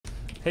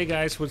Hey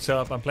guys, what's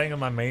up? I'm playing on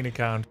my main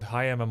account,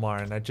 High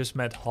MMR, and I just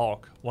met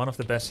HawK, one of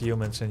the best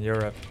humans in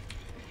Europe.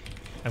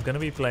 I'm gonna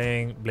be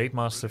playing Blade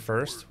Master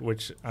first,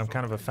 which I'm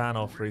kind of a fan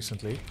of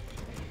recently.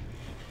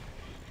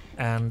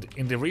 And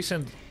in the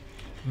recent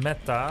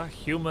meta,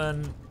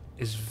 human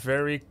is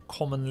very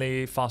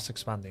commonly fast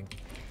expanding.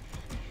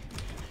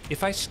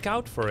 If I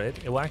scout for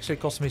it, it will actually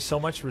cost me so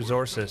much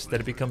resources that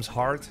it becomes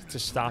hard to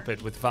stop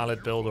it with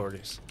valid build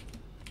orders.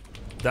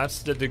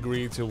 That's the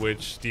degree to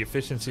which the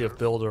efficiency of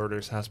build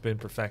orders has been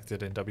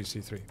perfected in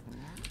WC3.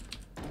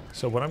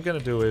 So what I'm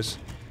gonna do is,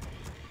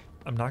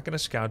 I'm not gonna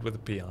scout with a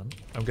peon.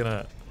 I'm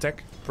gonna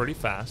tech pretty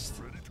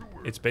fast.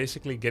 It's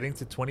basically getting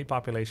to 20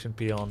 population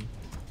peon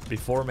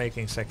before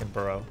making second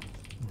burrow,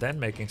 then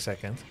making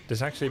second.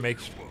 This actually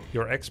makes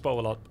your expo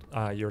a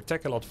lot, your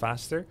tech a lot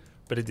faster,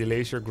 but it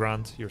delays your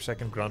grunt, your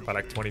second grunt by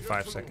like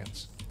 25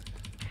 seconds.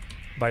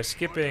 By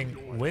skipping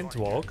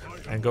Windwalk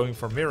and going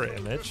for Mirror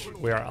Image,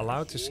 we are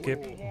allowed to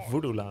skip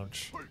Voodoo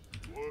Lounge,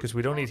 because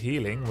we don't need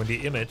healing when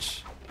the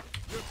image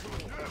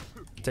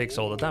takes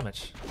all the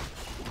damage.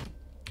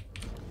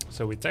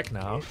 So we tech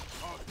now,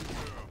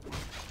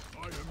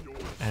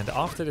 and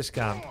after this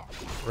camp,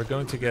 we're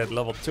going to get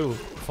level 2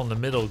 from the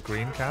middle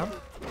green camp.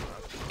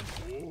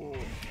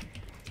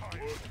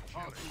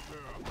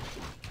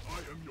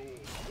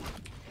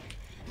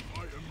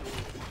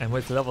 And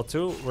with level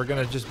 2, we're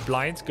gonna just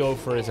blind go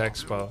for his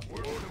expo.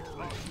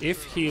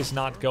 If he is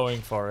not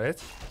going for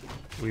it,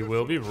 we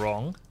will be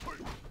wrong,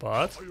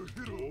 but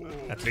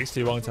at least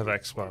he won't have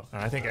expo.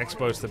 And I think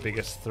expo is the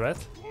biggest threat.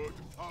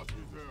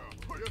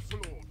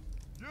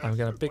 I'm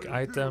gonna pick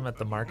item at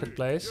the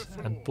marketplace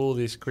and pull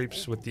these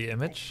creeps with the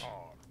image.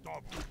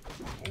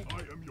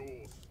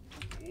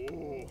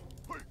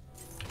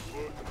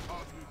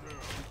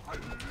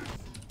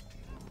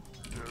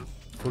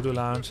 Voodoo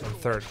Lounge and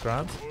third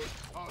grunt.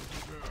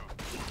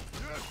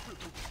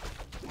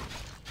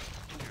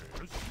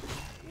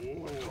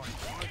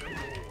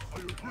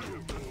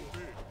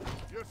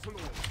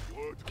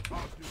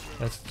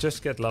 Let's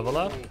just get level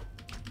up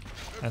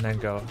and then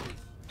go.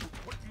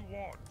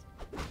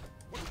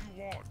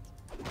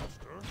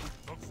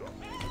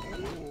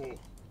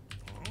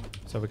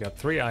 So we got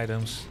 3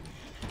 items.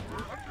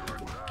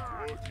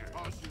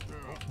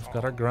 We've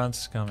got our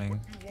grunts coming.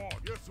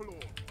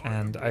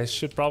 And I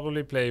should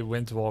probably play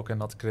Windwalk and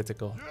not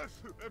critical.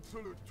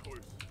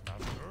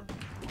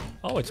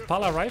 Oh, it's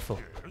Pala Rifle.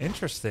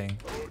 Interesting.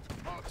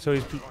 So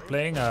he's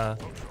playing a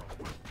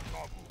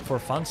for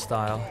fun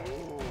style.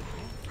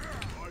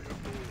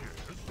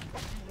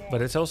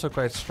 But it's also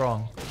quite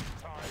strong.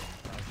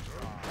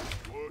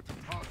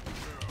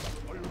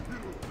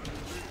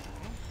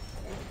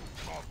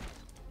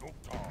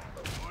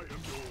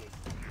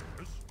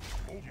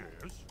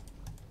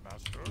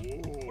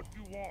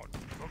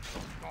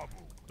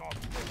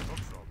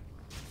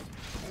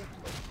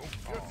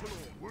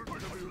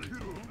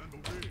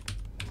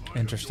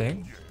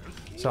 Interesting.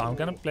 So I'm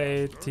gonna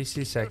play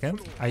TC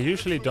second. I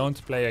usually don't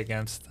play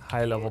against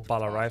high level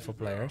Pala Rifle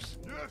players.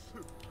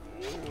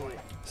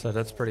 So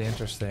that's pretty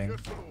interesting.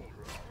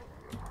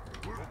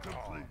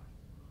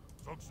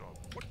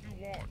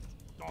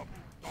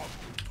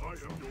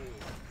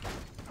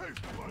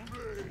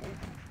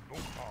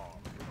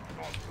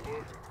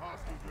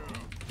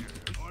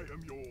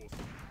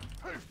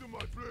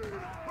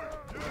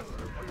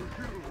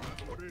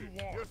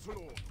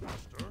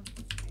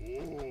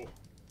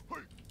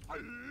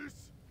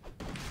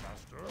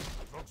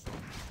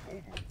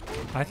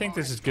 I think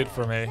this is good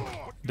for me.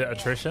 The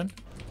attrition.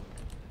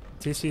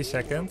 TC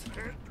second.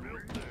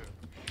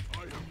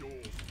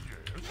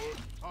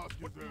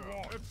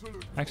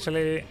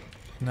 Actually,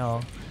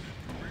 no.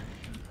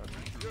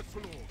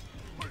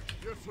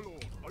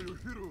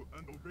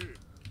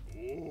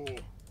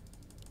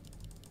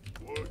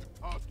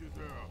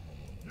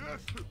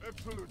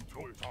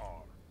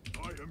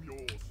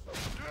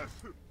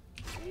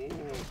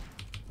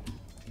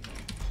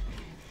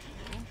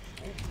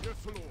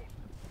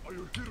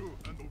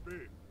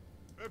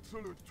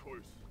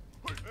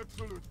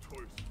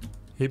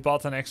 He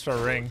bought an extra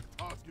ring.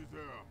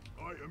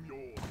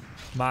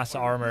 Mass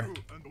armor.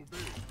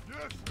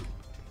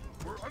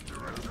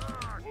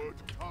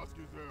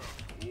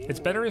 It's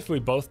better if we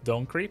both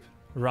don't creep,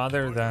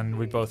 rather than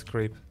we both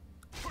creep.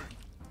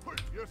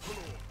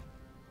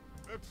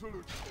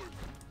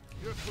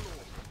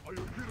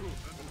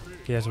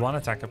 He has 1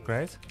 attack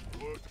upgrade.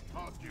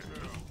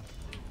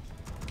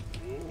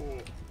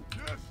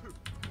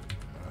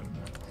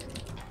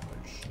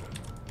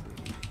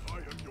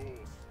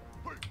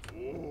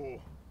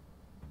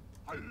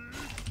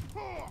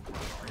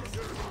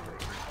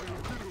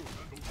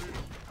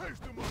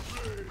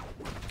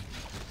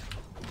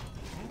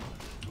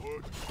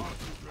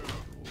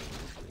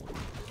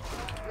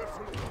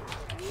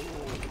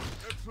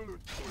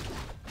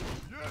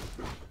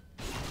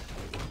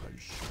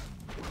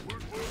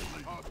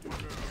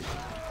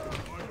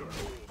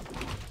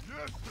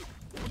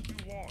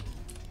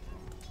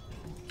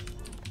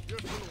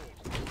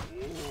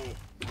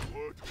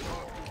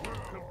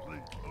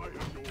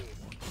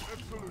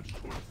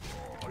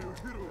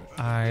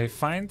 I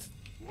find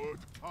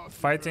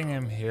fighting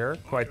him here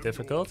quite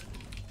difficult.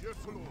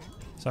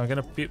 So I'm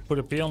gonna put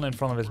a peon in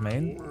front of his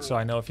main, so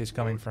I know if he's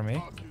coming for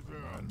me.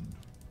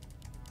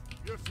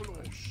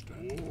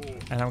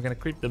 And I'm gonna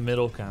creep the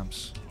middle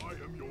camps.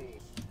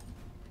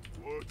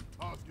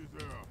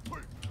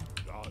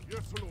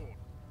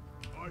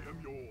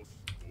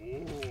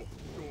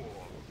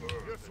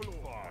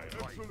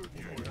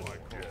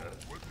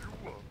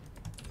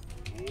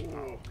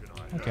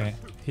 Okay,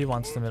 he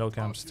wants the middle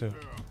camps too.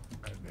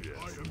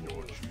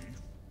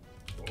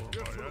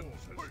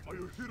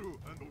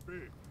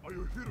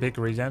 Big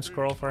regen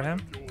scroll for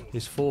him.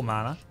 He's full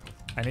mana.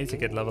 I need to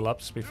get level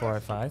ups before I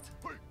fight.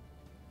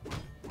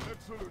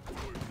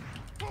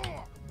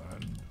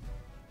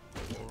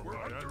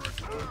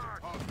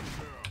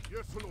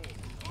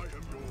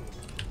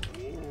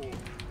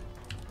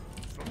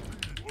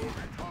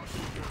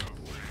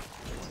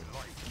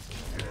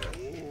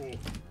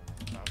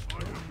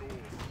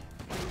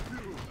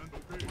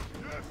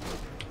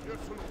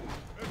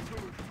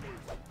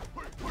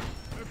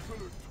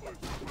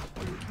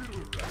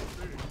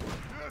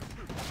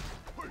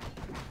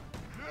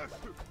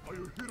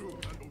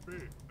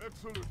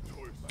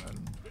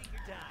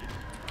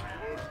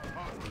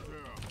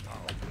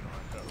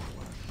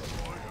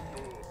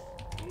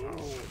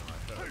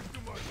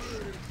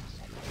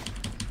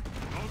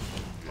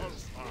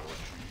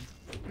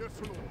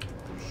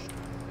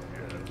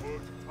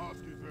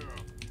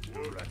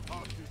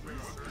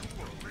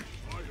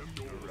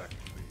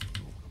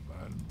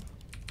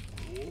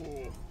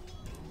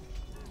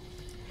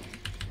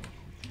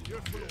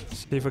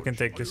 See if we can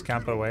take this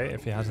camp away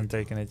if he hasn't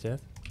taken it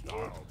yet.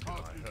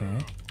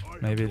 Okay,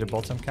 maybe the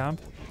bottom camp.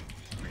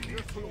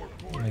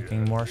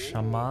 Making more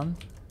shaman.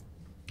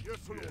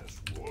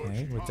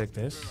 Okay, we'll take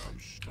this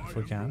if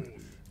we can.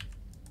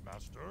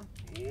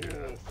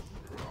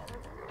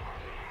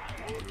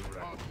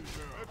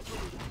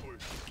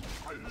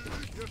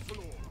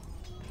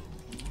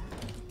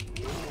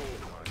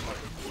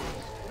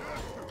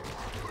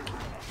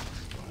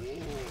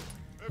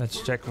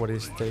 Let's check what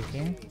he's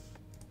taking.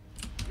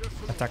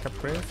 Attack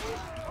upgrade.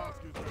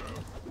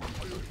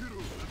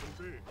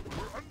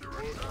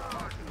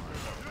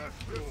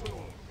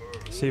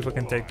 See if we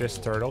can take this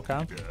turtle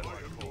camp.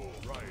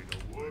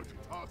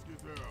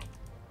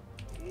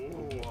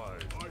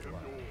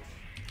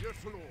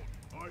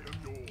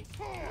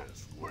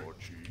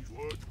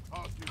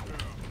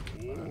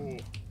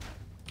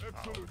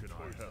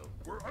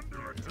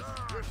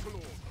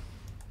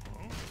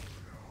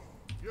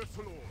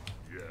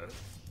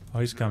 Oh,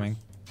 he's coming.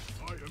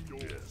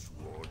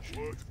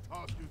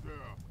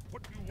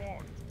 What do you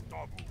want?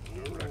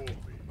 Direct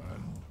me,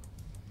 man.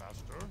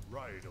 Master,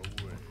 right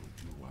away.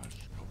 You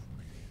ask of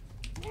me.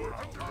 We're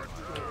under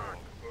attack.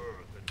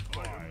 Earth and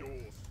fire.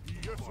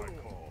 Yes, I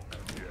call.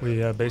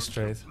 We base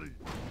trade.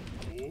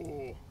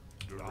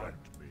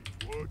 Direct me.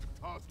 What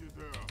task is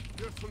there?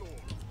 Yes,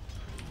 Lord.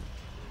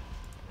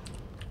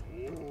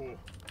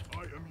 I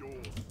am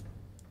yours.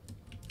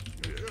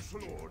 Yes,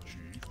 Lord,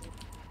 Chief.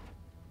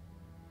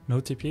 No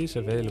TPs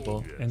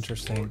available. Yes,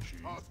 Interesting. Lord,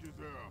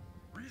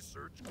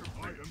 research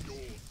complete. I am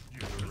yours. You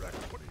direct.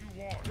 What do you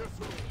want? Yes,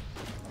 Lord.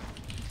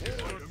 Yes,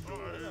 I am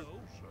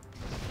yours.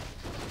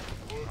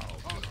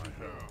 How can I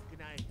help?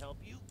 Can I help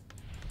you?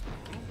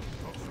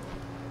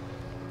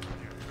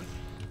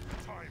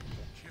 Time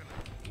for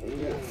killing.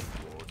 Yes,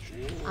 Lord,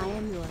 Chief. I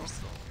am yours.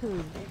 Who? I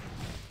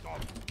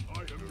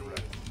am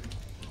yours.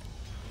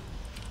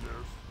 Yes,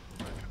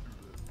 I can do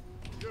this.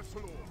 Yes,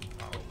 Lord.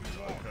 How do you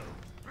want help?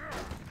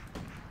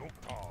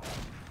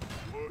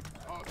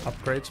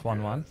 Upgrades 1-1.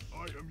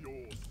 I am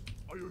yours.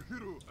 Are you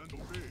hero and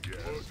obey? Yes.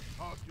 What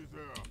task is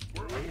there?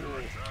 We're under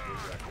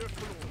attack. Yes,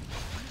 Lord.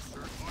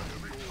 Research. I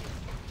am yours.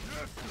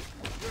 Yes.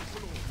 Yes,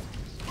 Lord.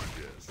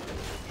 Yes.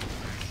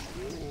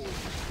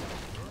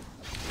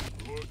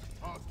 What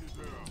task is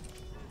there?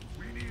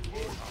 We need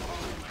more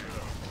power.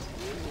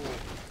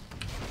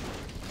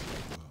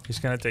 He's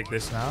gonna take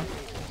this now.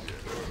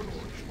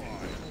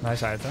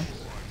 Nice item.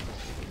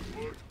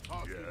 What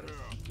task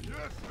is there?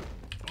 Yes.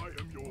 I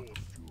am yours.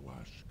 You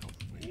ask of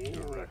me.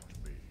 Direct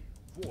me.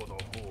 For the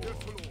whole. Yes,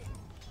 Lord.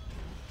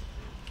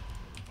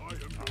 I am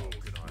yours. How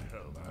can I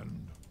help? And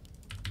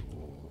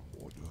your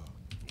order.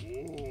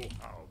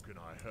 How can I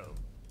help?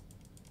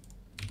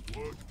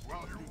 What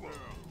task is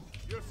there?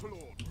 Yes,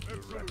 Lord.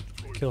 Excellent.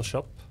 Kill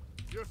shop.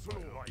 Yes,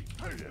 Lord.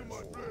 Haste my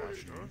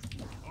master.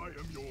 I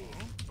am yours.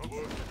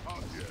 What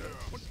task is there?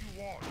 What do you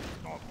want?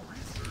 Not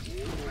research.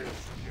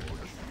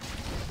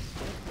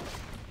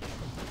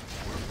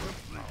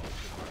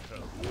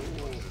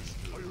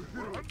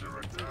 We're under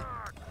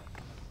attack.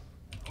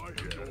 I am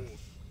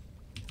yours.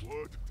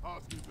 What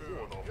task is there?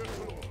 Yes,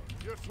 Lord.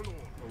 Yes,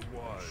 Lord. A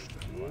wise.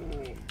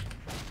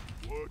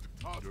 What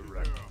task is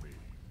there?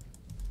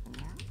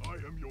 I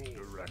am yours.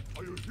 Direct.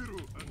 Are you hero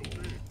and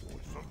obey?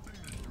 Something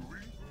you're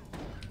doing?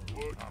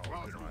 What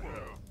task is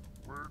there?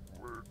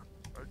 Work.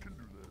 I can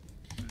do that.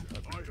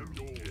 I am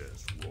yours. Yes,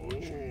 Lord.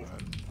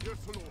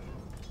 Yes, Lord.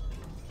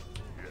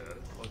 Yes,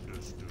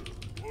 understood.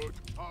 What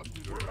task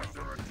is there?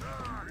 Under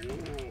attack.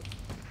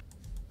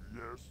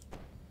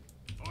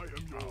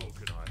 yours. How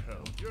can I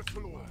help? Yes,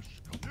 Lord.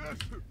 Yes.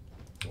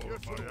 For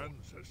yes, my Lord.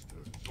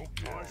 Ancestors.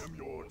 Okay. I am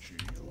your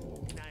chief.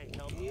 Can I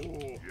help you?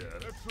 Oh,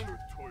 yes.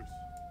 Excellent choice.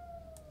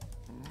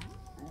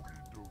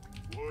 Oogie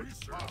doogie. Words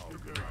how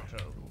can I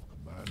help? Your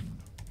command.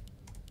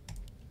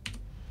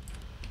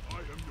 I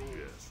am yours.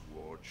 Yes,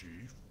 War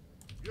Chief.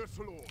 Yes,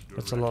 Lord.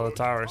 That's a lot of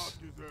towers.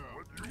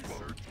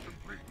 Research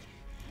complete.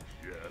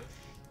 Yes.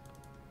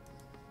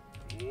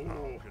 Oh,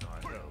 how can I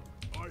help?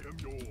 I am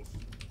yours.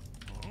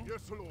 Huh?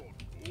 Yes, Lord.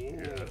 Oh.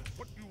 Yes.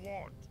 What do you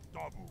want,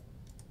 Dabu?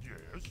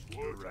 Yes.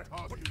 Direct.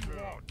 What do you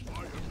want? I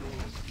am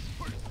yours.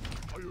 Hey,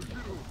 are you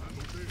hero and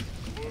obey?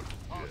 Word.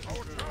 Yes.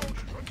 Our town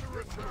is under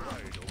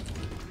attack.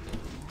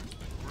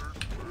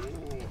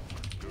 Oh.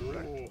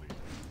 Directly.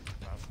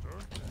 Master?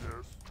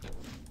 Yes.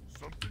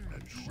 Something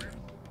that you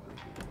will.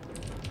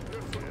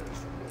 Yes, yes,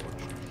 Lord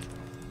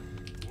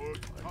Chief.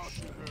 Word. How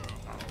can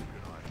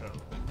I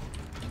help?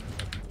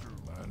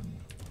 Man.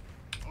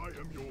 I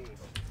am yours.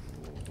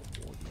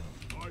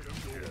 I am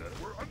yours. Yes.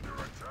 We're under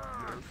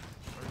attack. Yes.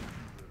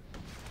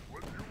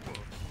 What do you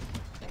want?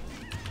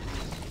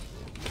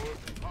 What?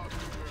 How do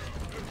you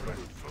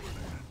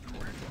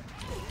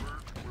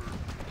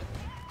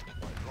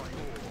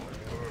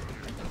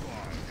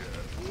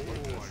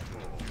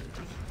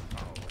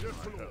Yes,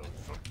 Lord.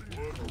 Something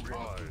word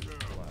arise.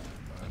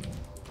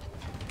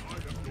 I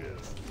am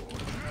yours,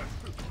 Lord. Yes.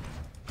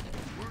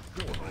 We're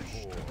for the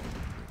whore.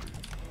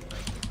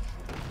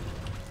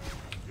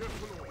 Yes,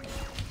 Lord.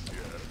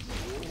 Yes.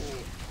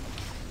 Oh.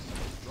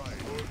 Right.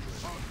 Lord,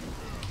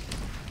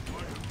 I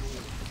am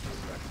yours.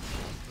 Direct,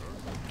 Master.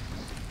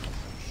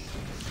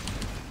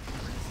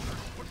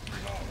 What do you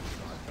want?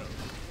 I help.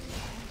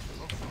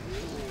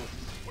 Oh.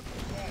 What do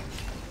you want?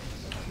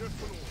 Yes,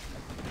 Lord.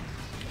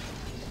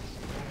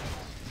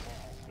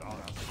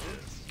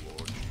 Yes,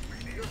 Lord. We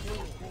need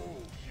more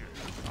gold. Yes.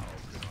 How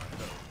can I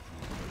help?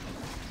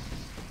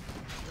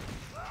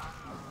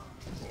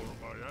 For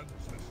my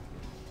ancestors.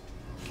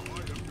 I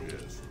am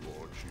yours. Yes,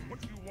 Lord Chief. What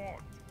do you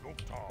want?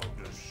 Doctor.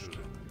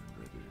 Understood.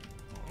 Ready.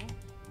 Huh?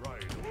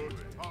 Right. Lord,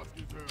 task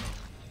is here.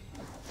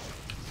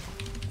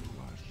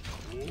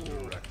 Oh.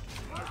 Direct.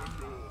 I am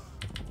yours.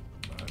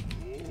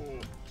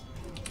 Oh.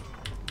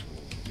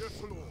 Yes,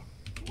 Lord.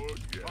 Lord,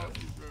 yes. Task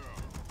is here.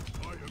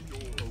 I am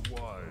yours. A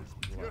wise.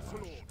 Yes,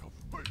 Lord.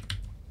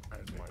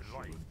 And my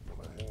life for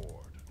the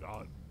Horde.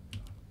 Done.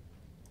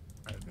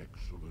 An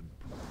excellent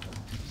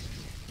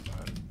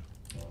plan.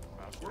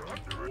 We're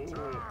under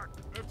attack.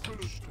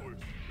 Excellent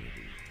choice.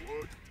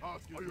 Word,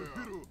 task is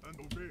there. And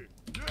obey.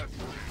 Yes.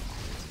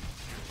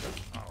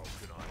 How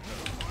can I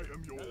help? I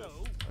am yours. Hello.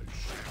 I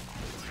shall.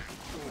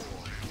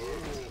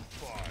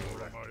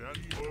 Fire. My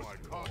answer. My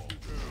task is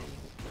there.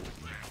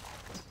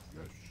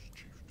 Yes,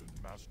 Chieftain.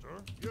 Master.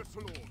 Yes,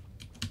 Lord.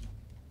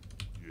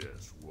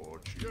 Yes, War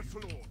Chief. Yes,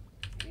 Lord.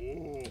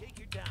 Oh. Take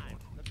your time.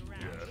 Look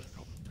around. Yes.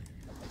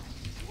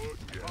 What?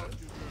 Yes.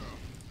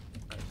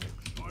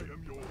 I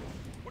am yours.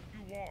 What do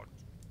you want?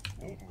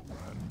 Oh,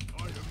 man.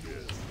 I am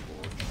yours.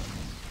 Lord.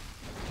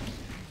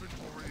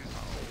 Inventory is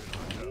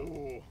out.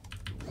 Oh.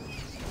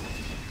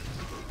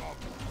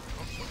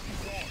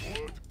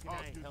 What? Can I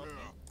help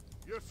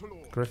you? Yes,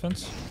 Lord.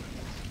 Griffins?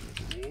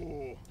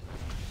 Oh.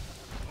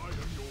 I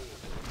am yours.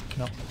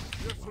 No.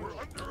 Yes, Lord.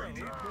 Under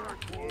attack.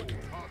 What?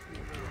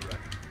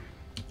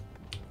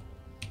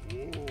 Oh,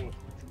 could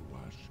you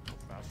ask,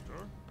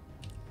 Master?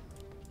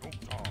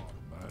 Doctor,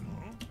 man,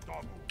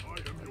 Dabu, I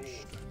am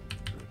yours.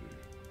 Ready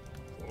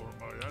for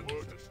my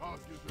ancestors.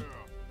 Task is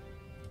there.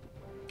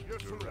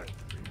 Yes, direct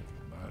me,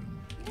 man.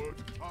 Word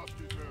task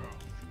is there.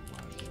 Could you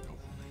ask of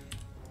me?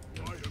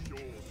 I am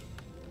yours.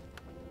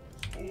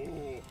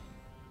 Oh,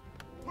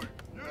 hey,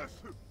 yes.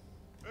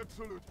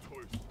 Excellent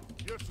choice.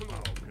 Yes, Lord.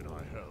 How can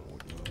I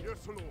help?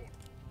 Yes, Lord.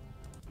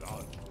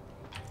 Done.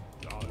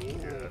 Done. Oh.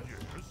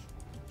 Yes.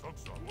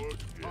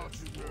 Word, yes,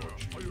 Lord.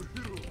 Are you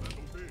hero and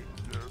obey?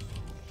 Yes.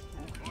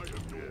 I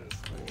am yours,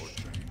 Lord.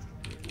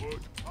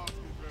 Word, task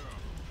is there.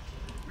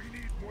 We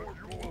need more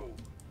gold.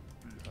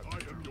 I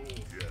am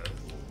yours. Yes.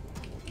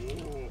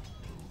 Oh.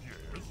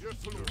 Yes. Yes,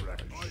 Lord.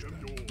 Direct. I am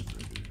yours.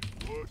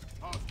 Word,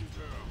 task is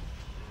there.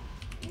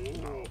 Oh.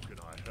 How can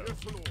I help? Yes,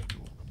 Lord.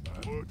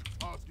 Word,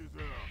 task is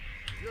there.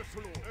 Yes,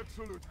 Lord.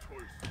 Excellent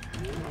choice.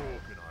 Oh. How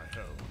can I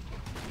help?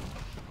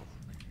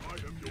 I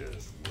am yours.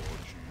 Yes,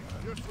 Lord.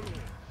 Yes,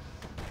 Lord.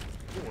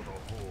 For the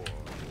Horde.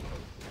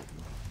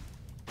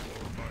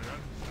 For my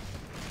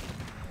ancestors.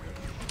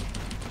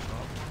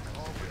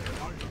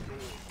 I am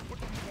yours. What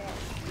do you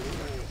want?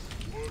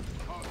 Word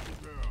task is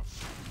there.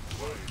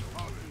 Word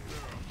task is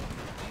there.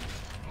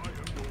 I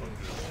am yours.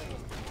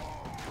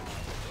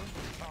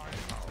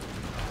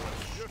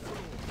 Yes,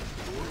 Lord.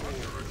 We're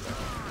under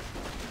attack.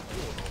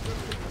 For the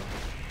Horde.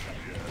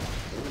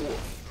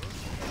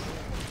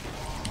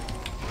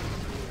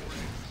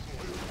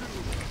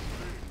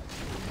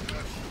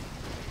 Yes.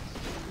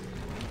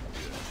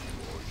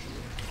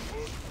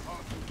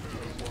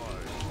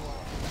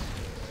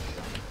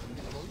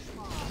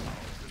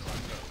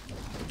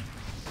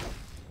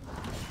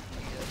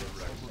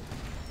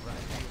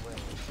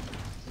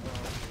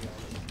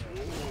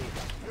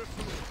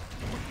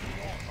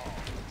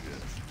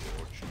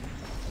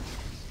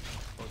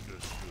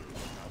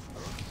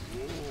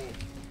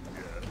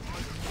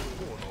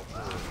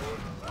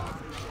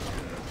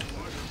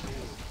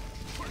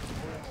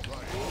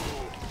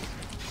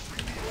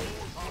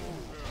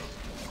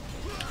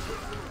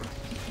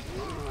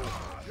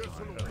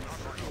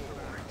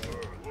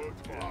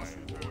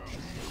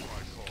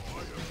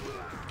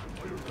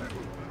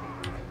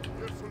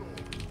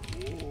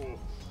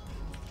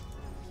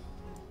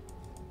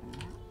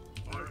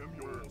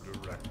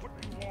 What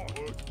do you want?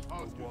 What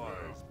task is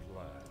there?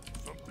 Plan.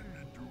 Something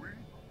you're doing?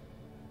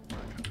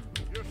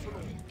 Yes,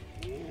 Lord.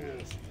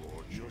 Yes,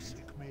 Lord. You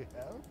seek me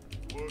help?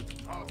 What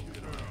task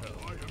is there?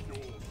 I am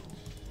yours.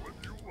 What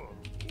do you want?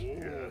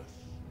 Yes.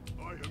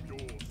 I am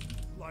yours.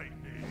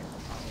 Lightning.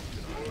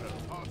 What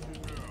task is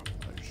there?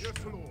 Yes,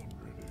 Lord.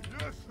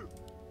 Yes.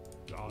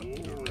 God,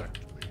 direct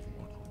me.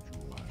 What would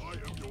you ask? I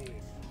am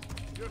yours.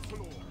 Yes,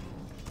 Lord.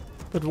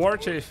 But War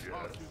Chief.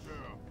 Task is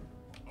there.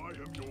 I am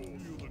yours.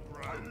 Feel the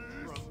ground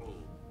tremble.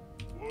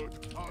 What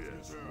task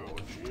is there?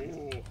 Lord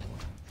Chief.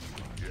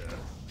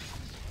 Yes.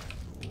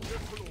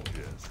 Yes, Lord.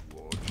 Yes,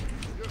 Lord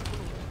Chief. Yes,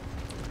 Lord.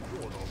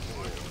 Lord of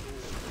I am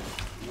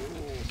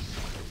yours.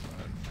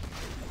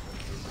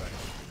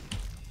 Direct.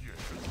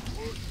 Yes.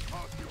 What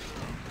task is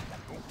there?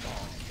 No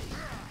harm.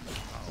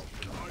 How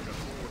can I am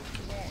yours?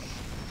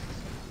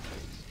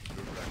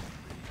 Direct me.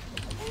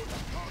 What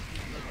task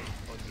is there?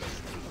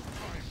 Understood.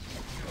 Time.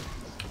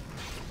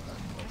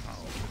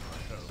 How can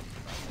I help?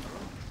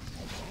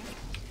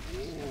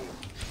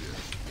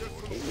 Yes,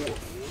 Lord.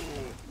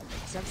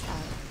 Jumps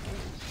out.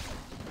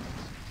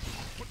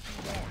 What do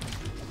you want?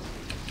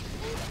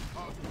 What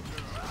task is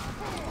there?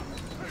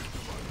 Hey,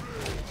 my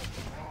friend.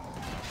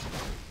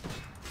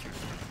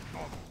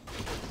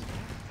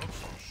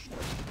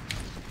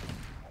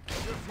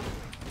 Yes,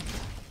 Lord.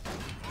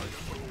 I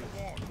am what you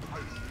want.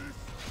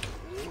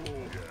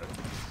 Yes.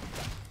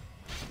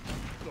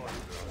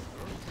 Thunder.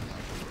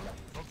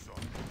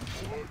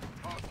 What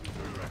task is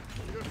there?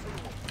 Yes,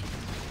 Lord.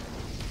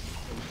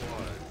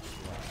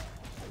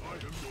 I am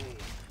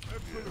yours.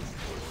 Excellent.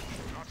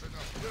 Not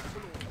enough. Yes,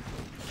 Lord.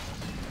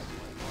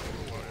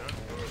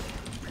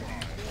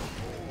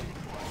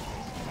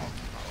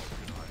 How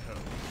can I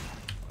help?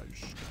 I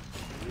stand.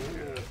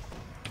 Yes.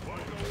 By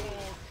the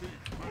Lord, Chief.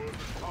 What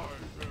task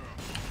is there?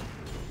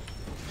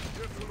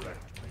 Yes, Lord.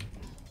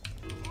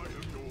 I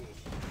am yours.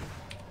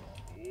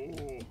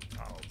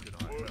 How can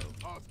I help? What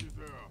task is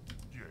there?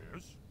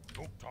 Yes.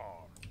 Doctor.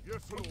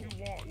 Yes, Lord. What do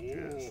you want?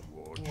 Yes,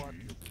 Lord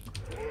Chief.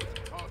 What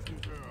task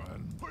is there?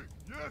 Hey,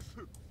 yes.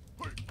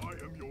 Hey, I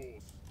am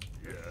yours.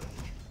 Yes.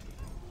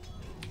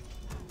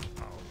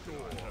 How can I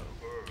help?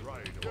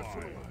 Right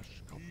away.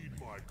 Heed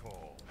my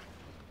call.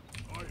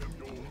 I am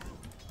yours.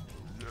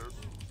 Yes.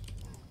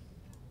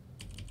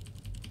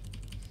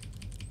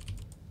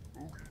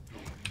 Oogie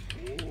doogie.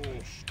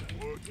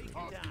 What Take your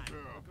task is time.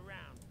 there? Look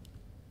around.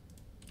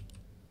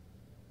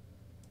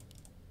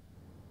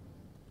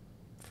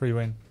 Free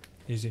win.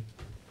 Easy.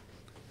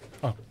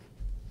 Oh.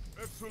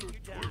 Excellent.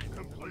 Take your Work time.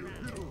 complete. Look Hear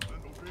around.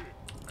 and obey.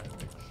 An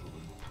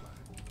excellent plan.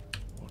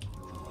 What would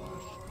you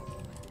ask of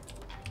me?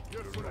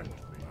 Yes, Lord.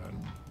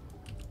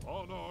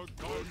 Honor,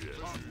 God, yes,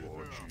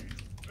 Lord Chief.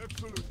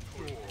 Excellent.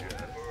 Yes.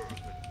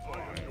 Earth and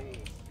fire.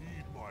 Yours.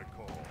 Heed my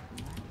call.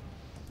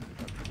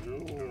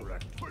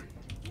 Direct me.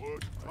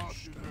 What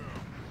task is there?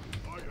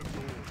 I am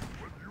yours.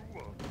 What do you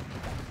want?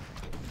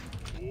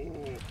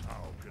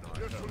 How can I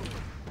help? Lord.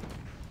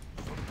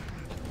 Something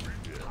is doing.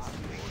 Yes,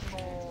 Lord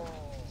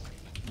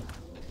Chief.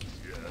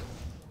 Yes.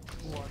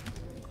 What?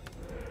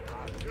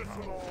 Yes,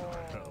 Lord. How can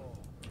I help?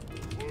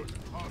 What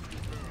task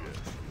is there? Yes,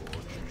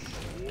 Lord Chief.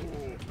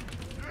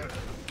 Yes.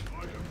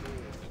 I am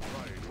yours.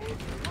 Right. What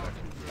task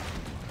is there?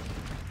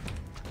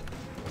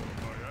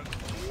 I am.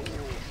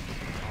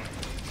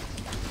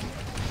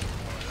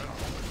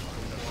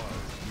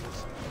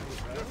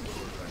 Yes,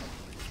 Lord.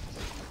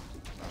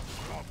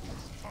 Stop.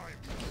 Time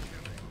for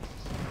killing.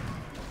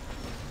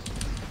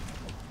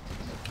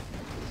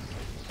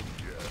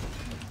 Yes.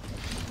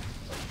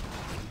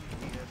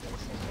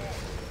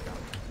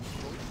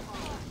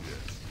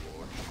 Yes,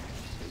 Lord.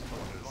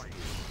 Light.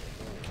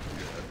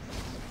 Yes.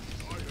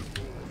 I am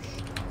yours.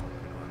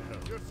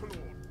 Yes,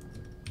 Lord.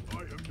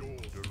 I am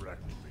yours.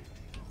 Direct me.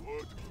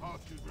 What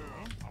task is there?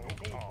 Our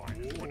goal line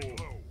is running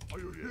low. Are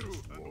you here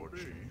and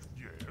obey?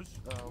 Yes.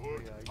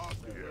 What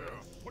task is there?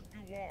 What do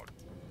you want?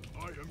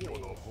 I am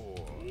yours.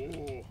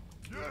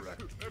 Yes.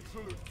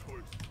 Excellent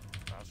choice.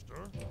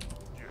 Master?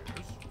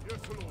 Yes.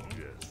 Yes, Lord.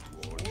 Yes,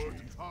 Lord. What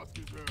task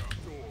is there?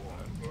 Door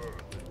and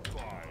earth and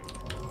fire.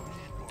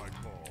 Heed my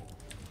call.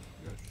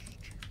 Yes,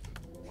 Chieftain.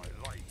 My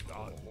light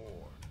on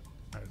horn.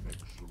 An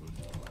excellent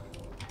plan.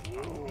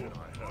 How can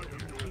I help you?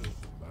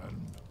 Man.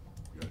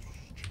 Yes,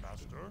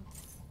 Master.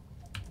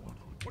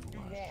 What do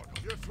you want?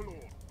 Yes,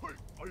 Lord. Hey,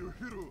 are you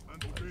here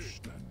and obey? I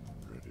stand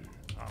ready.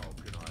 How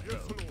can I help?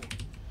 Yes, Lord.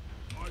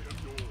 I am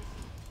yours.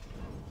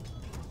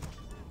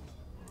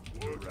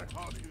 What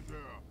task is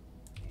there?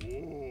 Are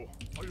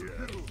you here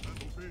and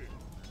obey?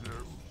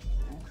 Yes.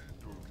 Oogie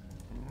doogie.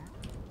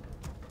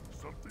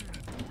 Something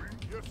is doing?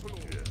 Yes,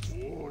 Lord. Yes,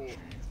 Lord Chief.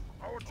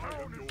 Our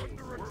town is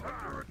under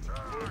attack.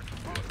 What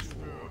task is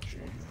there? Lord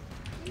Chief.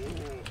 Yes,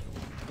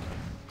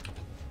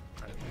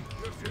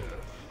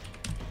 Lord.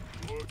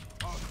 What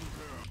task is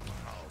there?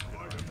 How can I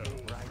am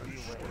yours. Right away.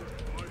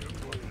 I am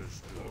yours.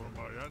 For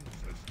my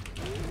ancestors.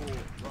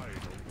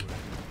 Right away.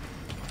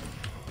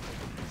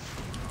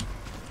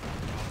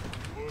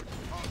 What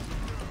task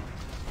is there?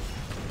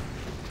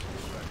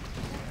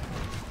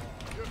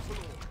 Yes,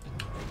 Lord.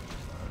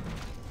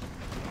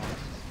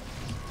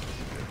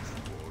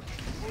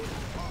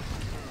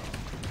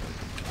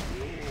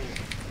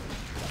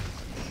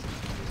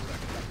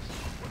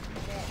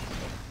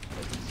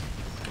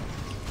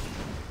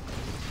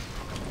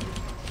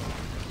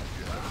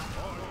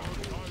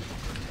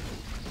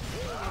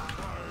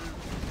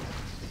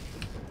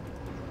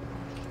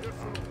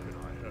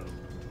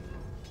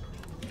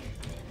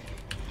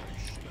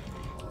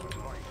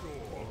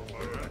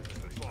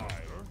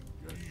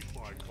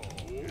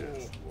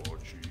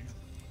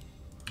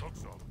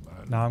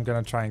 Now I'm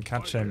gonna try and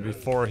catch him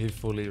before he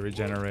fully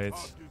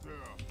regenerates.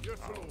 Yes,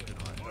 Lord.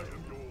 I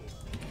am yours.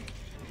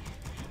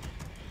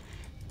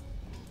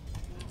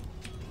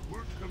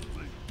 Work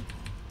complete.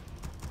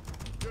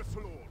 Yes,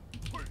 Lord.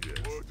 Work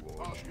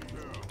task is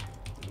there.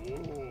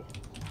 Oh,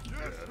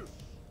 yes.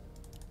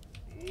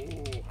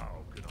 Oh, how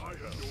can I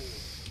help?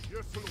 Yours.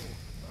 Yes, Lord.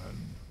 And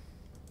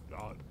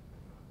done.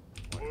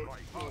 Work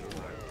task is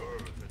there.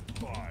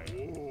 Fire. Oh,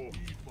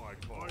 heed my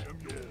call. I am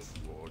yours,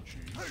 Lord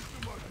Jesus.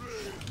 Hasten my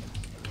blade.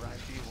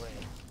 Right away.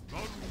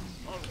 Done.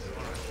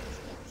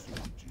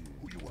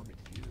 Who you want me to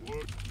kill?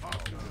 Work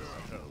task is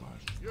there.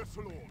 Yes,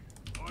 Lord.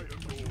 I am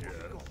yours.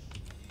 Yes.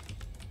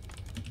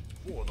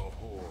 For the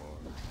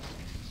horde.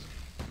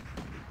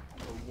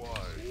 The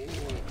wise. Oh.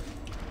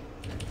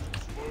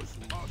 Work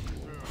task is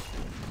there.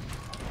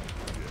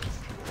 Yes,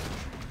 Lord Jesus.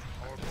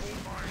 Our whole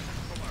mind is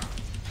command.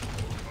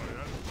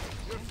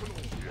 Yes,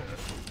 Lord.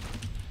 Yes.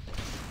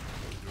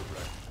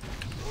 Direct.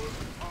 Work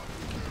task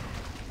is there.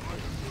 I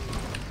am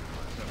yours.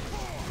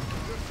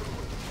 Yes,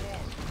 Lord.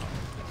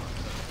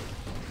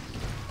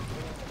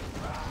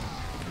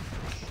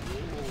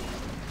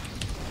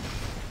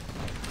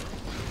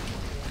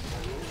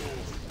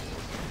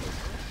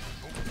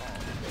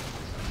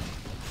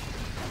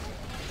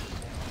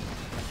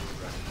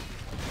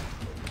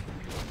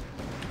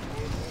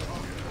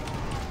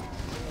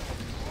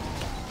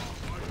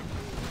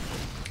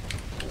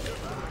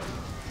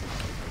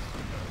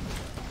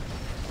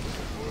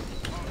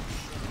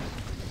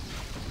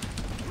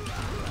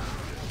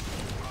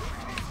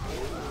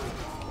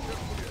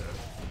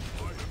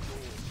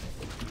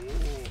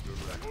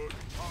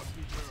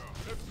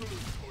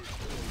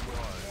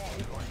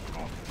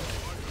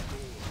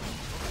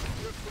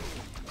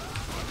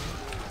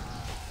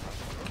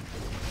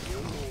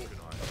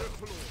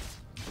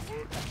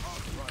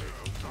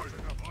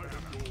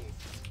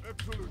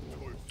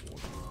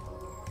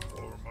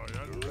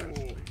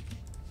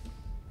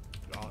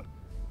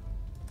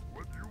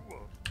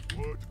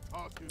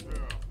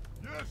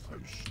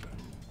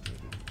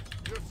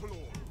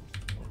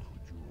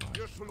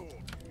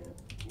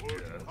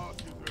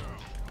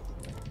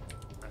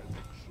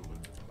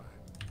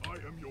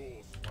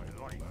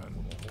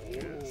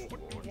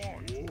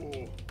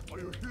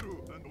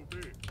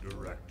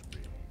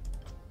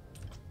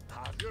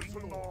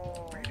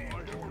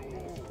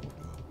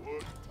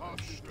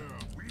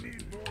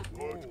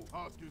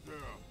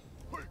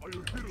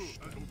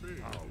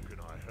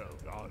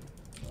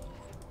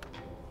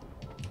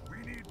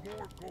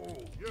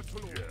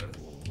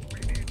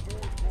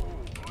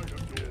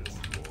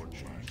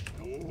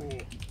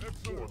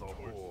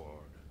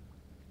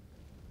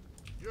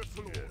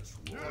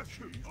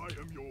 I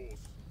am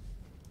yours.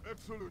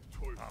 Excellent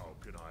choice. How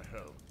can I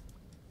help?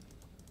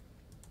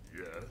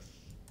 Yes.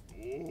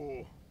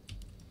 Oh.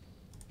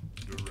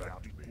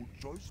 Direct me. Good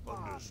choice,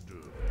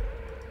 understood.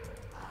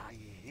 I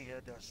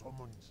hear the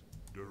summons.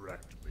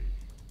 Direct me.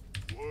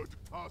 What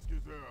task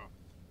is there?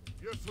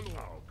 Yes, Lord.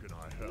 How can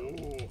I help?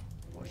 Oh.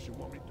 What you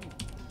want me to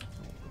do?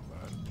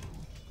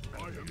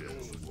 I am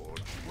yours,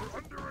 Lord. We're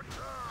under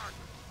attack.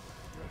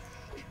 Yes.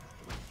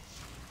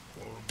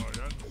 For my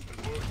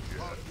ancestors. What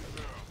task is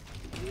there?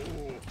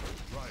 Oh,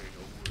 right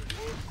away.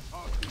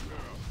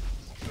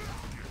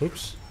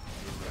 Oops.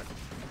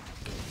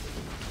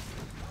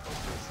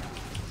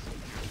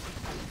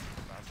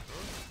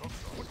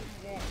 What you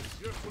want?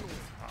 Yes, Lord.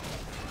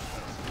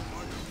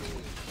 I am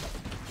yours.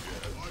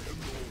 Yes, I am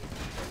yours.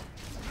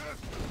 Yes,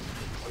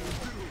 I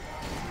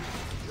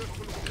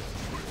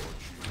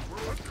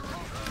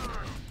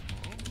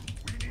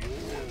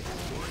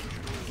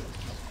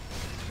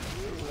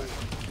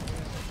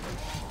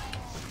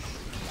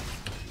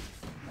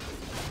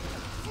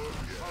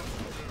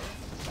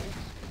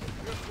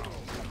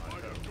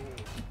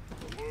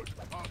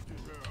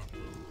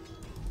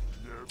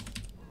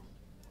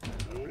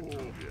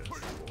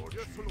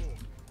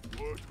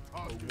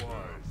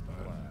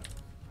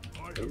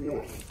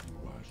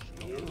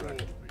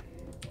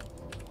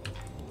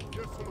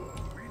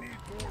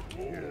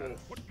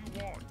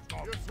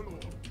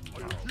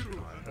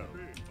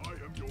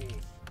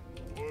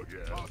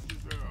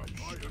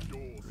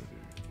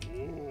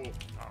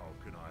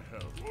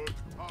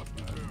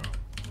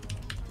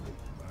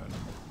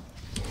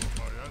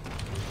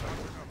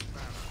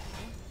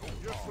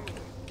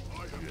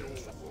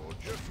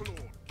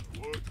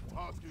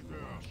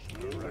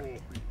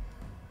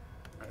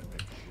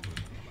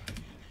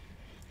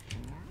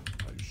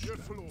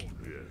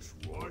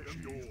am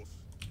yours.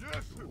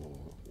 Yes,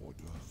 Lord.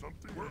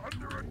 We're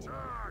under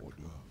attack. We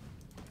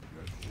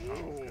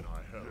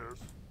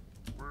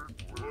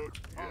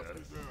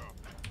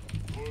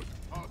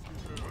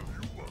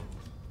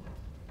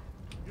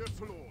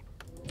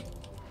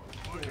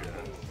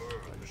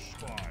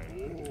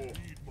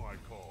need more.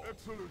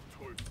 Excellent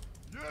choice.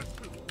 Yes!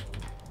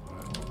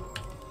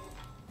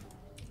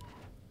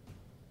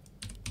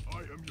 I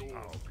am yours.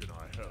 How can I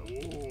help?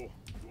 Oh,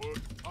 what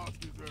task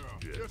is there?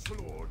 Yes,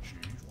 Lord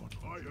Chief.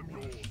 I am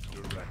yours.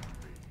 Direct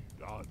me.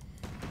 Done.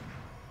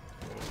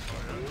 Oh, I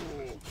am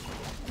yours.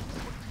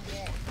 What do you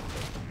want?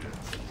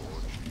 Yes,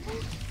 Lord Chief.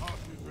 What task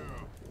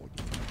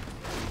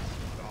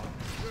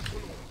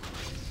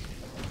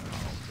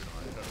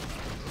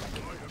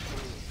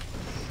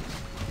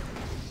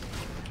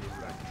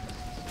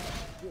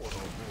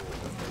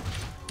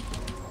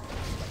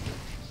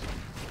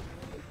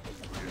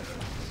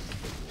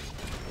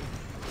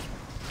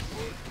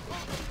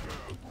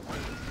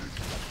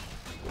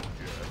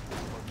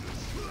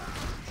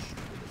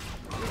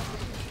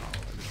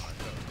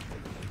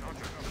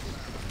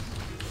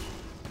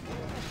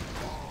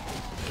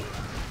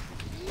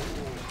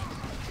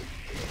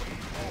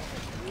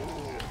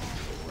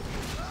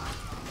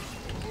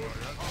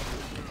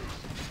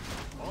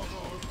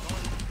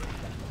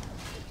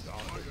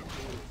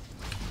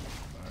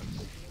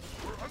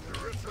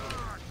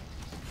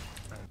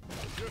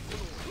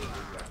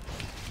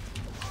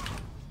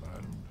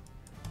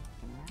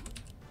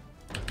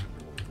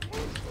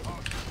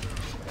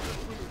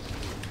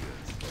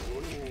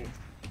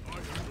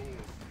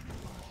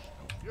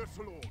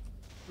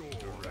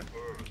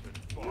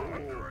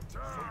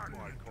attack!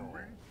 My call.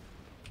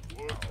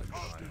 Word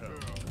task is there.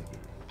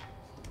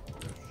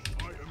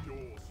 I am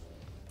yours.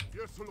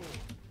 Yes, Lord.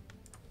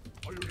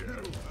 Are you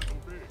hero and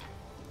obey?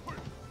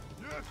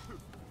 Yes!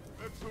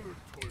 Excellent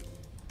choice.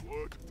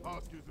 Word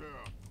task is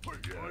there.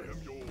 I am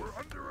yours. We're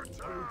under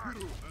attack. Are you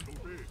hero and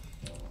obey?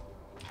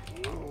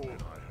 How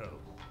can I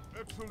help?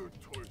 Excellent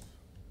choice.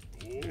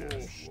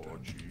 Yes,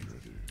 Lord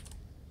Jesus.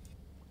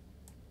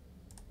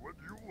 What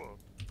do you want?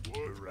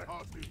 Word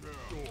task is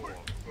there. Door,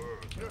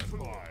 earth, and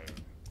fire.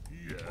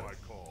 Heed my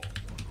call.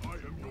 I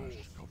am yours.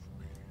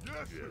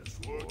 Yes,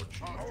 Lord.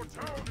 Our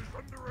town is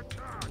under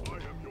attack. I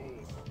am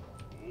yours.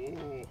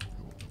 Oh,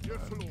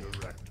 yes, Lord.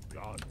 Direct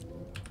God.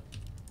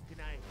 Can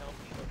I help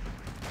you?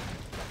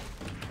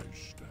 I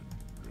stand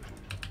ready.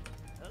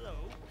 Hello?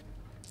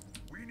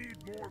 We need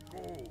more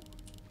gold.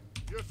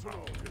 Yes, Lord.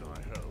 How can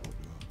I help?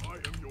 I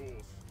am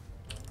yours.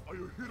 Are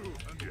you hero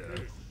and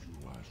obey? You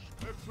ask.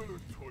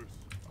 Excellent choice.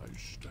 I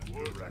stand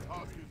direct.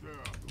 Task is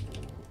there.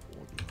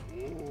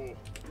 Oh.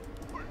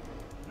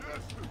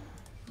 Yes.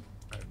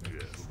 And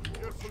yes,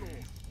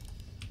 Lord.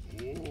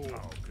 Oh.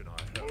 How can I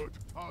help? Word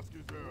task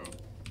is there.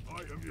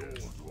 I am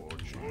yours.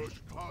 Lord. Word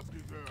task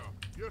is there.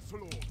 Yes,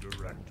 Lord.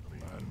 Direct me.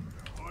 And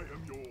I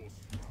am yours.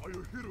 Are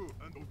you hero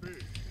and obey?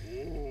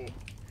 Oh.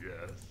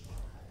 Yes.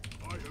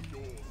 I am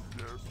yours.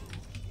 Yes.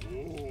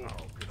 Oh.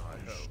 How can I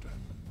help?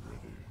 Stand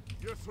ready.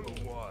 Yes, Lord.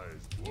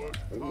 Wise. Word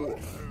task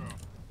is there.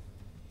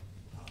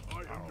 I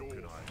am yours. How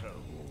can I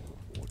help?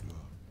 Order.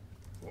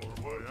 For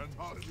my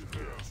ancestors.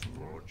 Yes,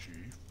 Lord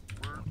Chief.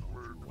 Word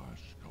you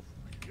ask of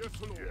me? Yes,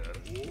 Lord. Yes.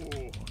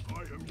 Oh, I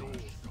am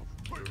yours.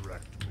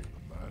 Direct me.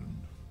 Command.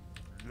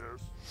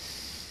 Yes.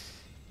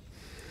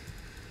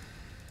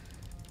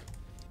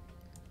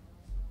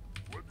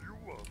 What do you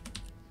want?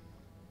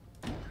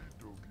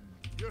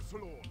 Okie-dokie. Yes,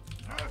 Lord.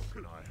 Yes. How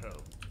can I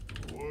help?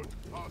 Word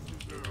task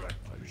is there.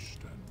 I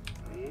stand.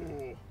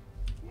 Oh,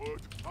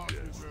 word task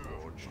is there.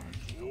 Lord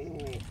Jesus. Oh,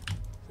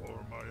 for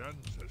my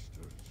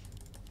ancestors.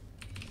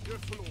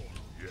 Yes, Lord.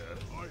 Yes.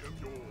 I am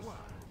yours.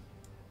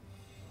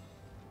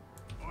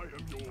 I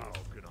am yours. How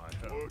can I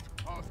help? Word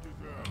task is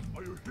there.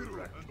 Are you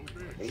hero and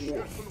obey?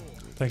 Yes,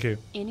 Lord. Thank you.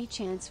 Any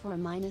chance for a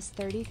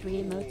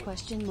 -33 emote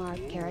question mark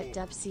caret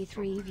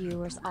WC3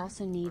 viewers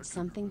also need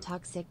something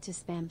toxic to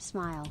spam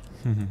smile.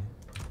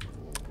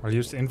 I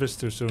used Invis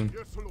too soon.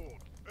 Yes, Lord.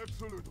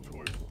 Excellent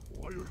choice.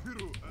 Are you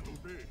hero and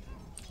obey?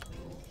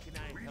 Can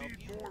I help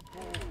Need you? more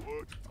gold.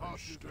 Word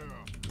task is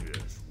there.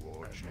 Yes,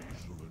 Lord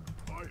Jesus.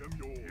 I am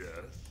yours.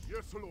 Yes.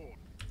 Yes, Lord.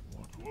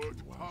 Word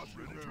task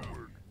is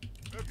there.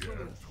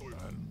 Excellent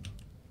choice.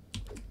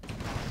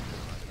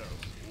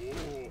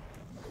 Oh.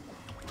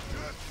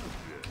 Yes.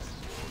 Yes.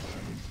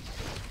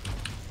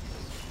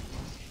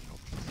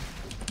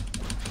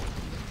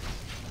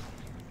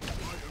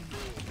 I am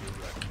yours.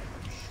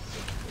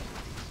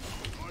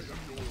 I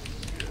am yours.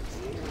 Yes.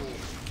 Oh.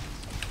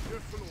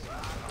 Yes, Lord.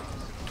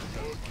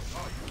 Word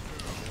task is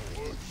there.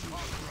 Word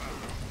task is there.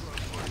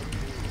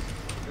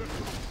 Yes,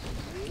 Lord.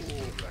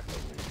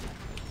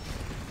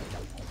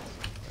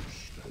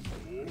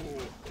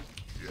 Oh.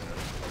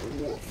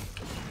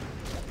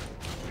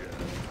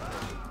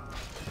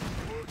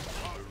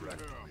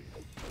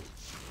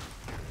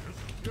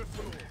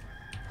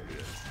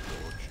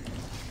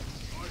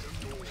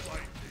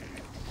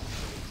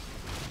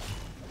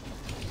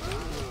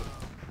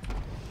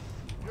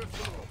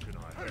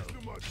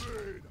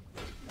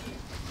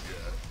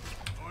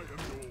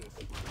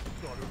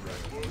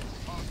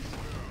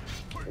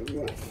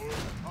 Yes.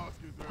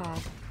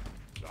 HawK.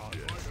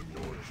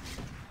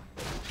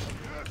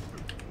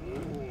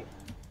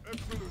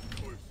 Excellent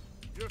choice.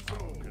 Yes,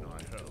 Lord. How can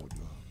I help?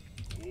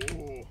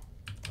 Oh,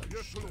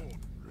 yes, Lord.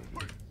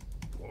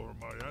 For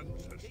my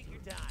ancestors. Take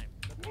your time.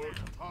 Word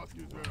task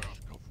is there.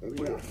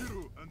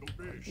 Hero and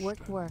obey.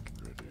 Work, work.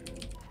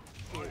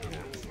 I am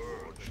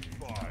yours.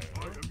 Fire.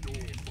 I am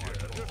yours.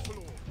 Yes,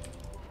 Lord.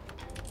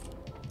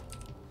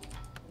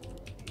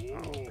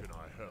 How can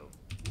I help?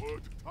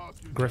 Word task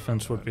is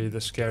Griffins would be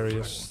the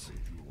scariest.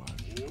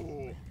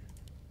 Oh,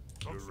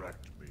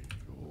 direct me.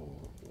 Your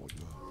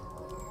order.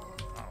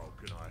 How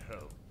can I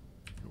help?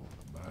 Your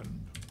command.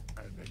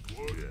 And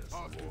word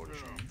task is there. Your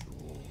order.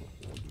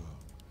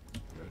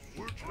 Yes,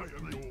 I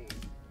am yours.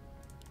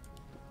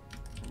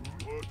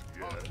 Word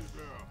task is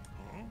there.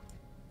 Huh?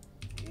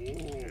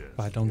 Oh.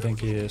 But I don't think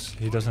he is.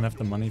 He doesn't have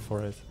the money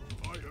for it.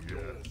 I am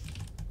yours.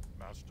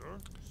 Master.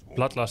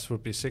 Bloodlust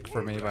would be sick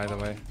for me, by the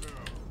way.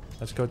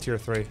 Let's go tier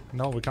 3.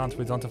 No, we can't.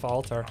 We don't have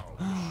altar.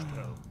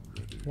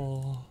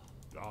 Well,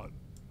 Done.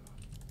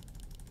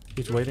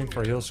 he's waiting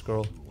for heal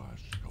scroll.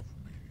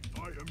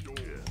 I am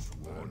yours.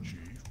 Lord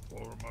Chief.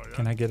 For my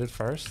Can I get it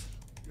first?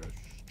 Yes,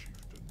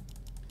 chieftain.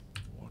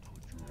 What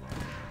would you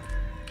like?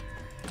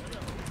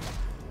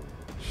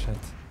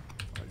 Shit.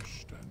 I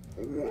stand.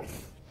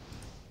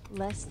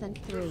 Less than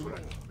 3.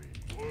 Word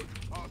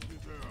task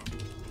is there.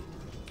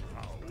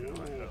 How can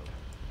I help?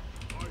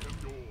 I am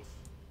yours.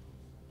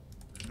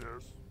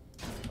 Yes.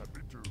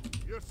 Happy to.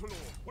 Yes,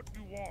 Lord. What do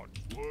you want?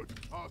 Word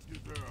task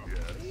is there.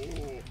 Yes.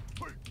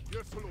 Oh. Hey.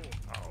 Yes, Lord.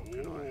 How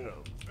can I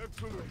help?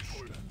 Excellent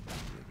choice.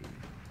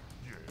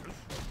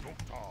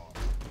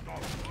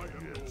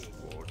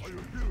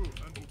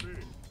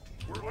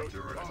 We're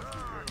under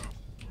attack.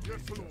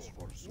 Yes, Lord.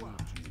 What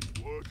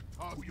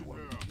task is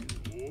there?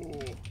 Oh,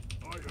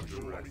 I am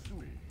yours.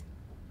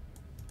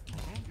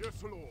 Yes,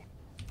 Lord.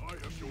 I am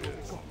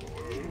yours. Oh,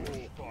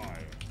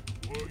 fire.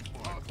 What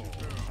task is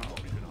there? How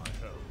can I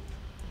help?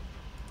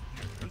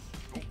 Yes.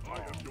 Oh, I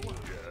am yours.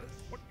 Yes.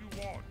 What you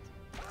want?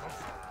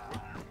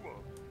 What you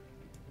want?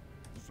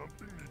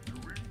 Something need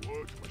doing?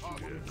 What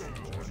task is there?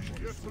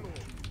 Yes,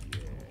 Lord.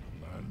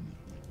 Man.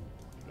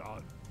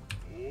 Done.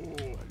 Oh,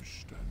 I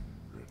stand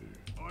ready.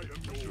 I am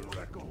yours.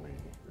 Direct me.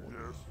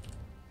 Yes.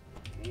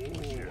 Oh,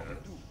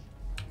 yes.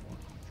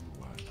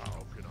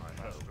 How can I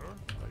help?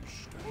 I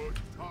stand. What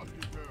task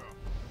is there?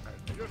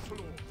 Yes,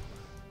 Lord.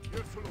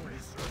 Yes, Lord.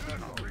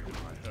 How can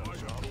I help? I am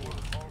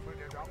yours.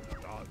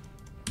 Done.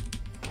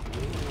 Oh,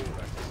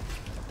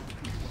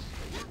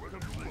 what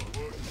task is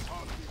there? Yes. What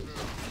task is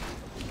there?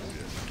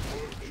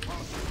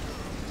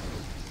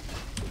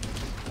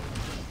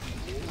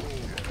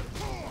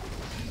 Oh,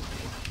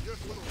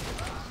 yes, Lord.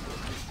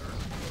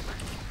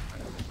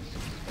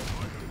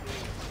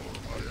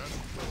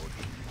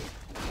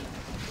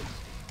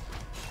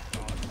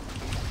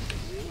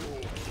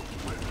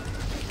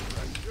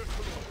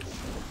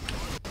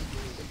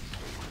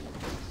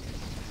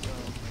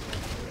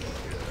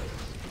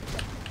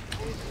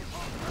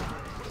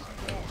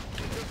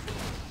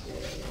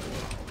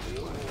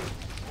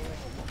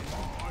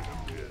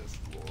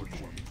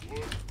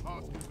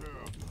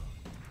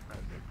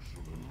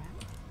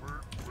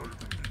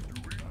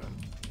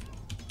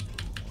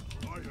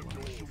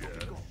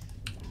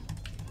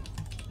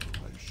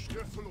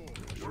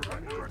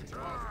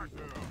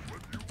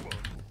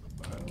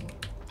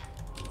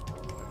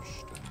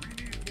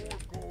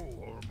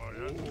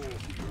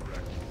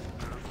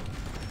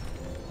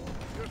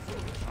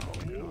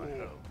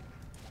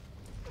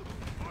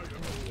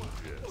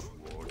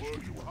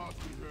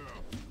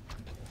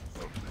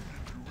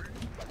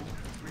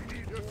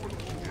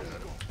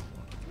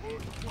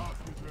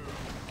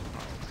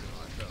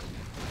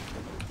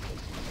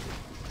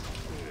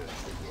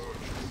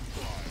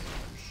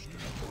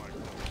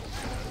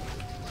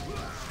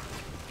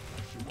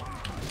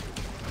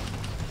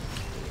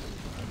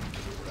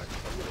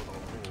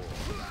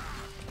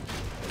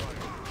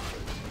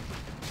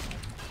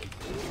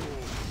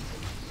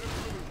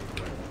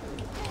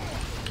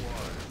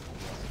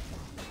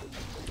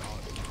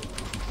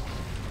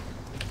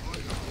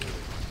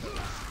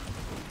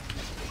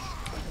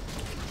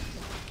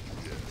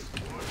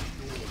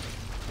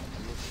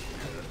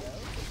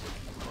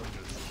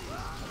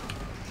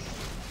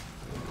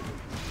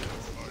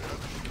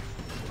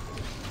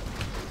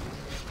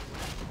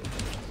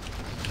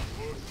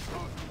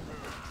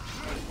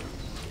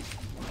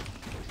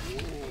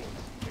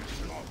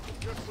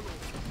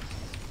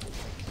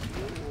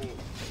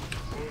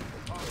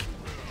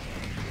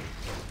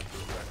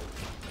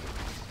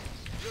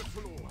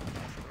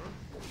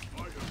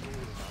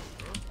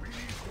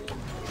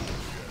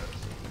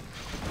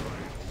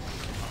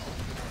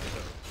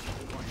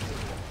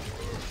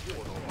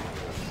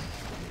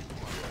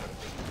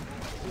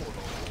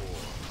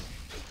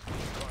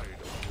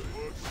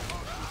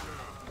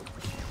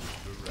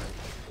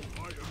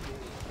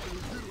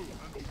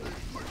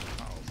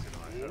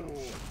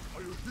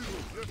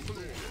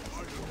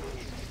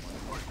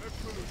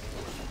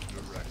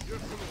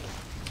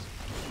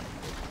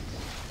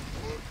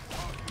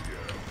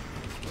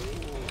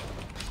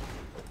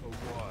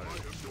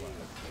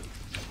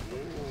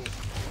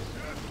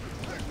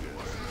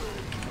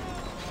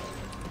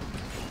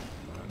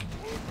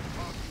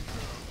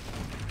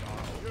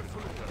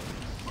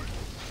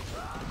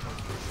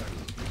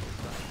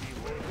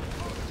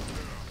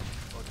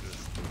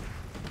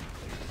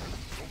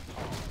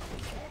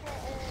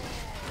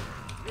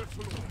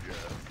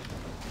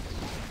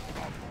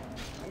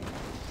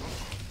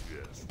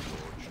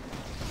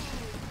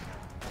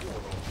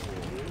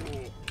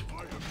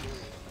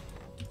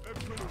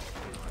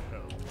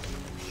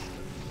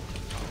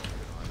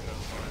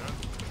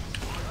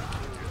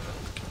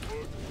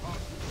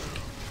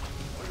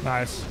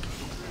 Nice.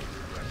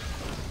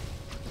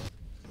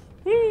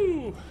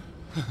 Woo!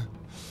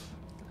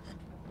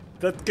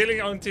 That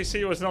killing on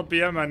TC was not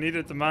BM, I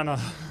needed the mana.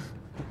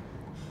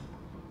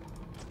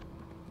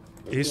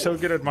 He's so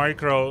good at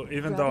micro,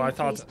 even though I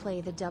thought... Please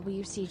play the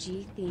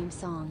WCG theme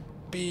song.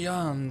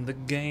 Beyond the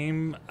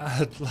game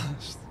at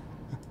last.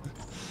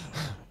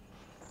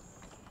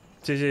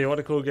 GG, what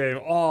a cool game.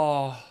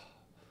 Oh,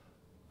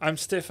 I'm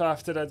stiff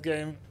after that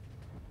game.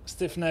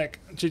 Stiff neck.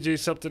 GG,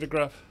 sub to the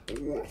grub.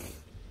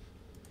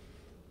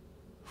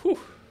 Whew.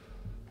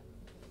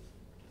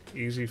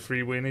 Easy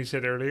free win, he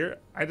said earlier.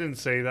 I didn't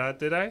say that,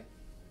 did I?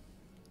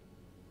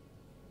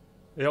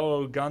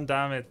 Yo, god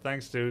damn it.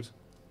 Thanks, dude.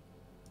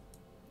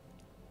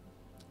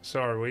 So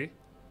are we.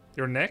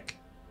 Your neck?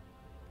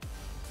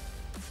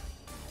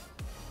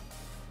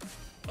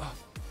 Oh.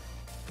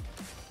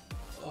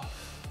 Oh.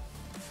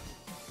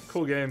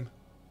 Cool game.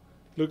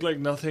 Looked like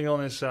nothing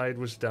on his side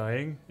was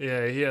dying.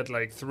 Yeah, he had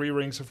like 3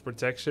 rings of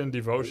protection,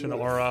 devotion,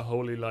 aura,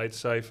 holy light,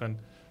 siphon.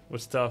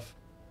 Was tough.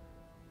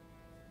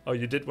 Oh,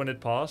 you did when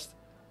it passed?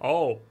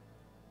 Oh,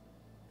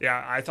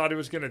 Yeah, I thought it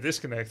was gonna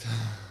disconnect.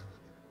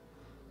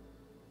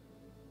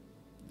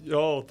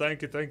 Yo,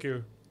 thank you, thank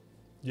you.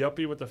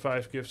 Yuppie with the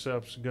 5 gift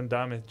subs.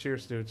 Gundame,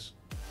 cheers, dudes.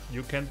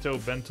 Yukento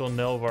Bento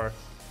Nelvar.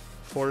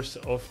 Force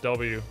of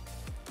W.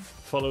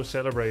 Follow,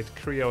 celebrate.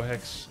 Creo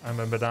Hex. I'm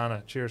a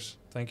banana. Cheers.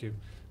 Thank you.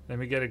 Let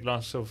me get a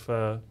glass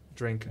of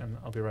drink and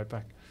I'll be right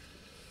back.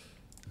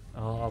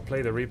 I'll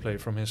play the replay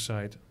from his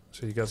side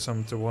so you got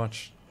something to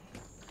watch.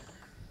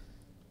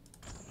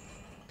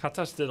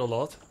 Katas did a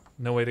lot.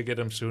 No way to get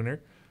them sooner.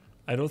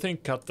 I don't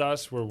think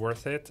katas were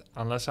worth it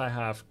unless I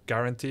have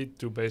guaranteed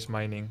 2-base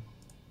mining.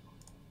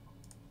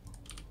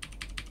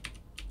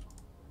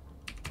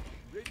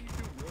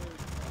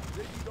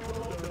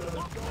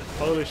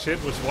 Holy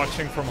shit, was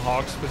watching from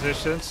HawK's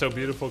position. So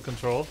beautiful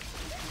control.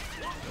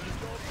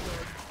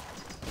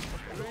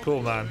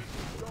 Cool, man.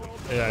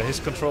 Yeah, his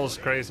control is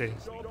crazy.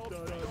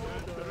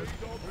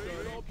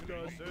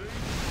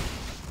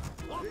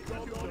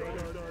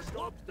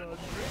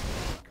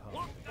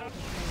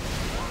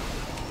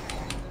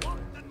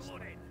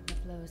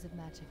 Of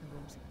magic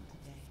arose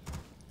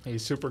today.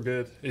 He's super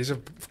good. He's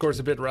of course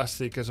a bit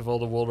rusty because of all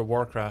the World of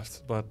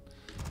Warcraft, but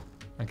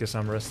I guess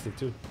I'm rusty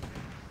too.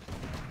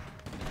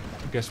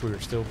 I guess we were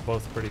still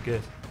both pretty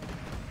good.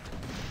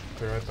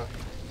 Be right back.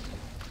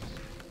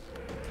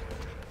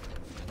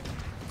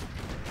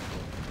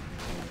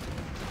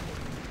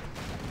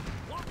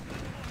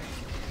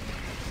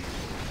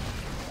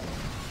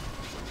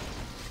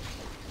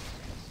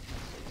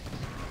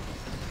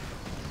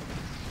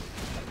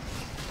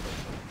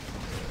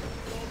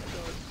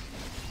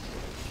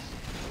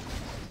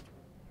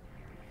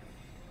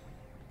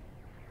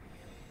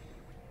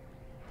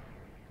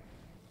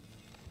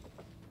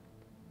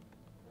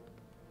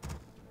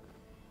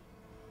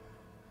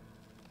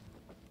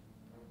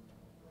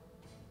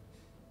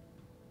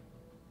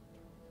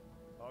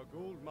 Our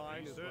gold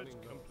mine is running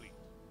complete.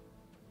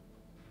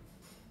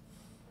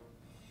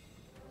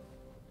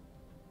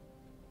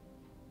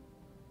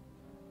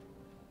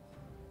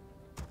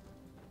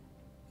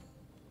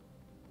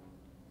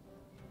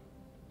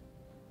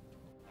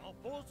 Our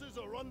forces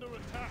are under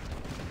attack.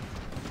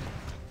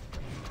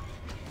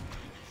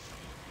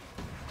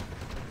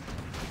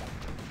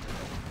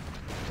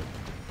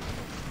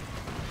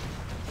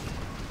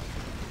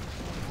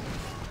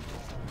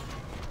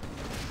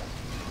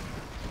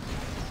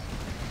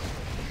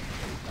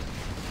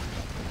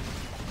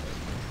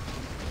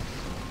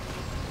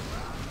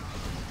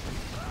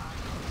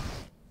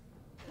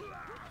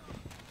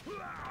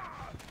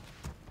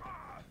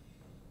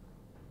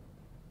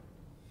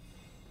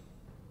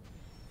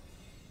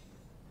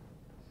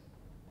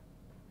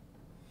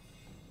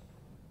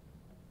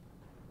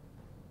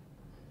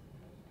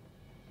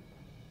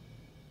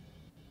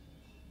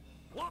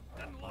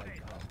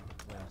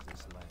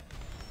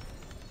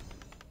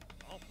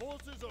 Our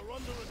forces are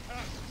under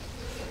attack.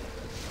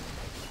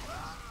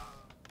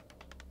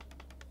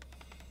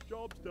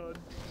 Job's done.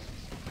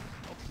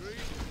 Upgrade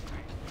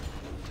complete.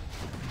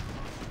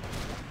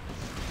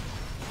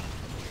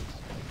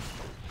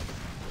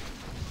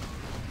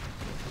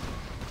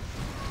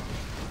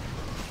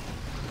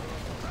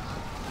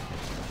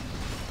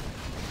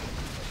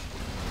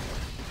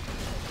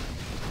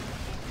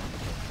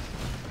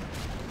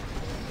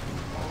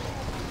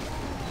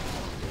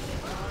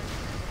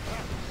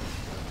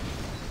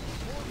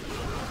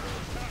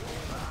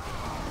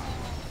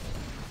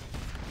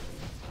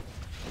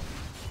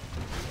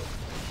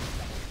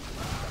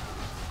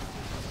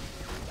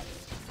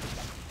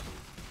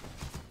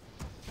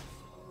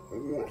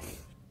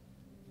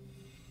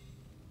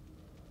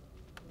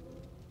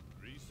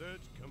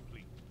 Research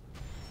complete.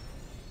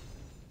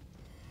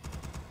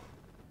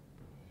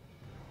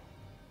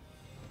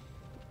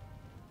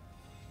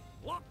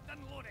 Locked and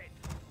loaded.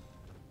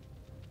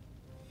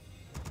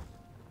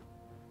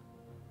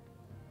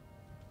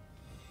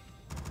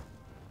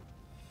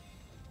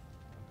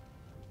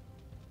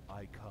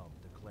 I come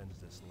to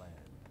cleanse this land.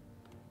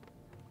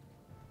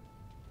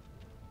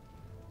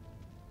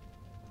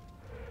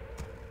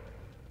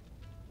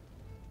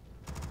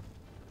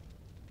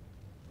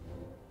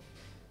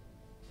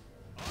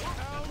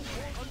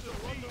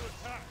 Under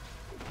attack.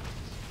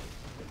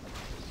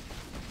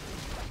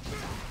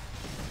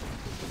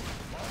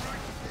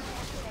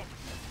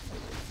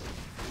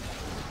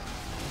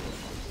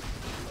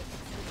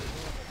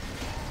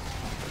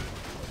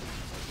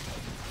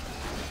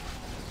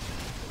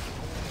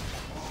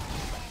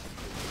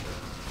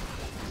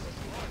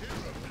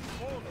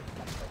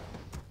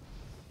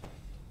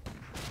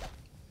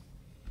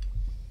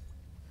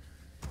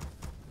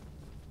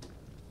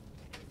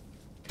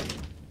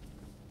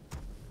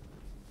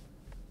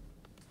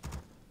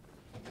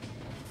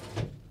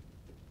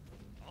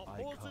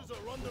 Forces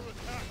are under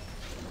attack.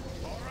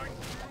 All right,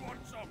 you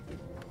want some?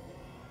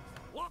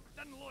 Locked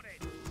and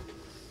loaded.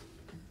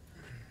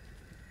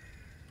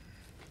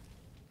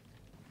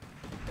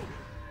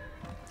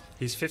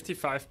 He's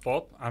 55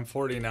 pop, I'm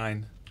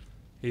 49.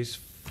 He's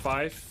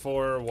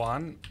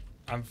 5'4",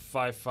 I'm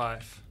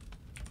 5'5".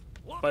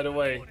 By the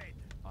way,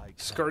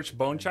 Scourge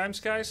Bone Chimes,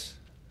 guys?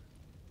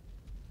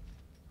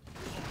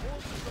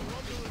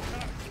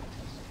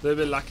 A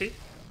little bit lucky.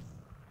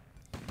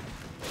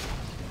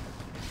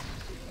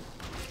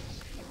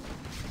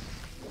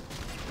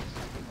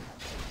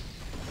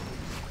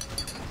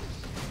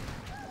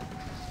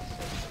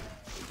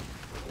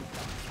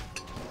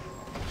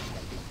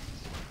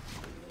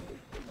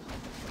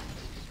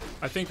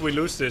 I think we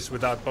lose this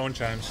without bone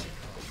chimes.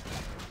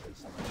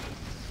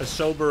 A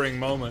sobering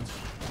moment.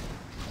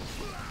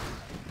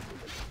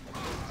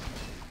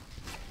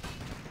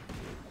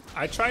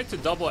 I tried to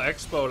double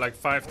expo like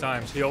 5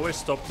 times. He always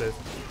stopped it.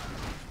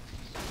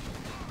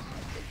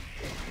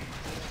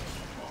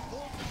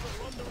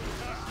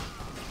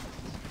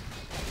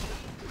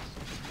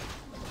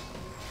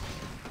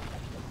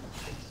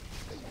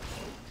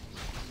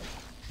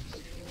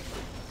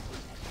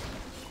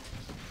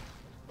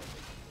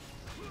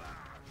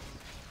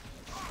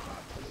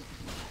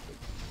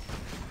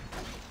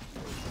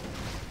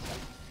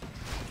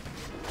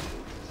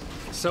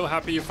 So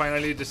happy you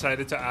finally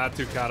decided to add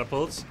 2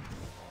 catapults.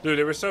 Dude,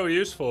 they were so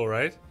useful,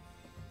 right?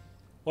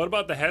 What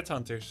about the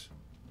headhunters?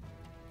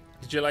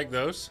 Did you like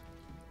those?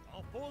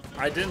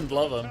 I didn't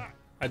love them.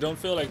 I don't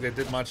feel like they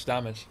did much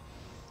damage.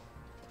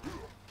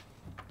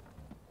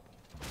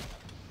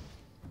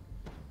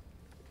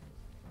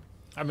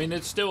 I mean,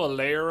 it's still a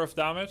layer of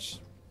damage.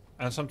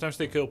 And sometimes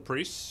they kill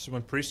priests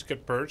when priests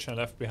get purged and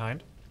left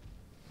behind.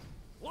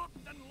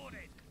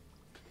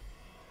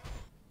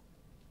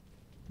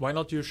 Why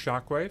not use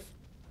Shockwave?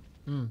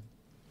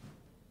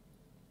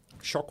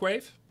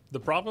 Shockwave? The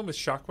problem with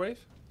Shockwave,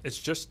 it's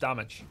just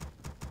damage.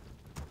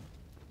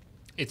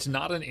 It's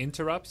not an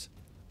interrupt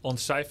on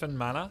Siphon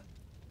mana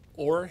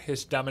or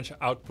his damage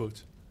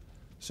output.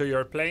 So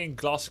you're playing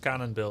Glass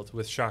Cannon build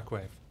with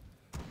Shockwave.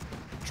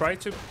 Try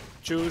to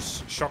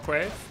choose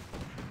Shockwave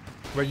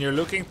when you're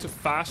looking to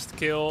fast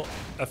kill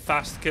a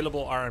fast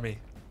killable army.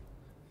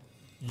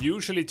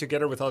 Usually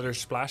together with other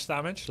splash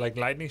damage like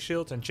Lightning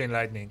Shield and Chain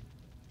Lightning.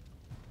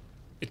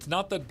 It's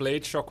not that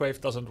Blade Shockwave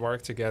doesn't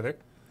work together,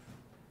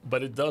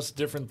 but it does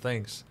different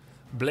things.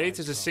 Blade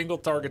is a single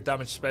target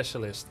damage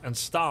specialist, and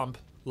Stomp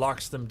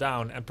locks them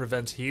down and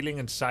prevents healing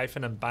and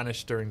Siphon and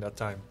Banish during that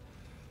time.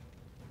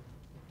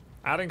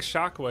 Adding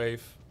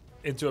Shockwave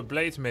into a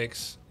Blade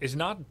mix is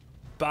not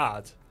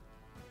bad,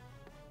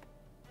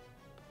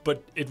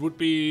 but it would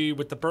be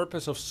with the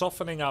purpose of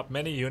softening up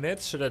many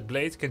units so that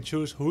Blade can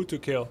choose who to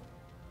kill.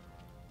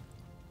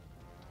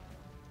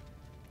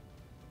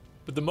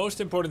 But the most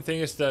important thing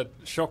is that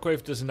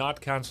Shockwave does not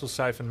cancel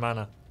Siphon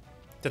mana.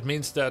 That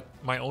means that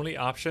my only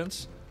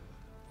options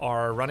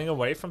are running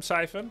away from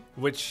Siphon,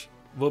 which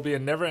will be a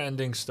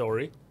never-ending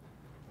story.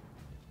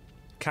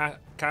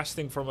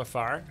 Casting from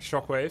afar,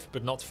 Shockwave,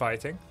 but not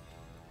fighting.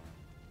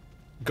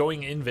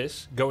 Going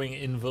Invis, going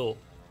Invul.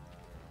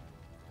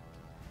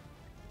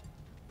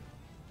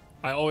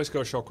 I always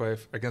go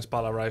Shockwave against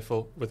Pala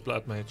Rifle with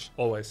Blood Mage,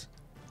 always.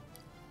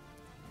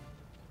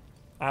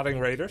 Adding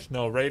Raiders?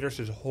 No, Raiders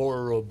is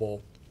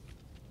horrible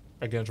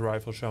against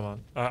Rifle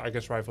Shaman.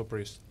 Against Rifle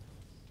Priest.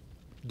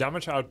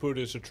 Damage output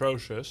is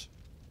atrocious.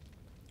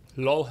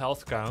 Low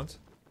health count.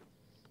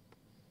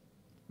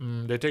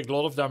 They take a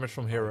lot of damage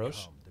from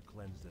heroes. To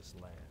cleanse this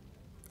land.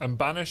 And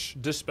banish,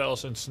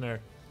 dispels, and snare.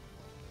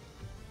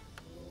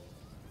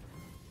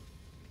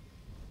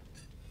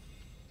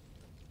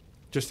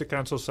 Just to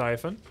cancel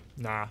Siphon?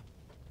 Nah.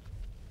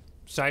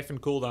 Siphon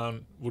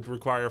cooldown would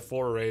require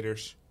 4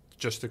 Raiders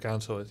just to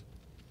cancel it.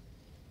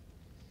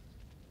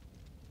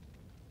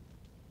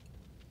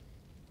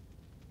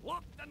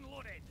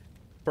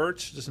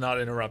 Purge does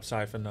not interrupt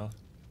Siphon, though.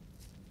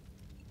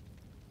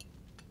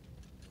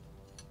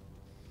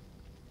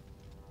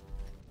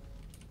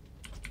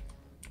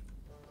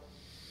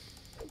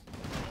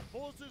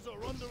 Forces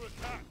are under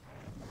attack.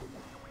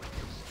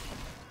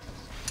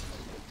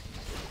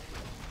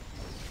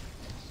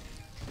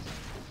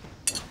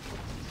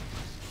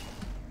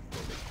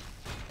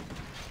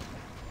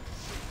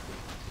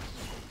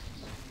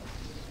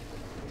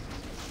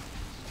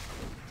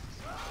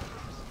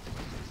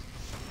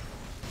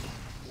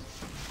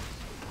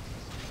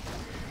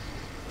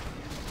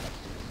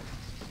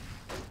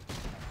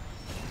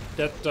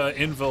 That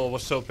invul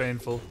was so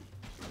painful.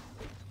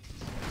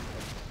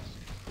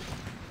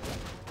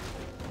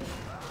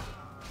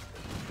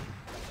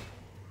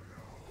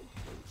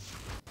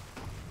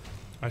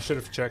 I should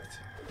have checked.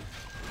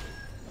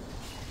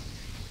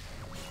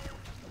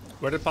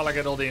 Where did Pala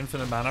get all the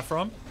infinite mana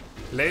from?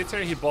 Later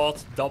he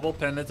bought double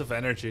Pendant of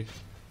Energy.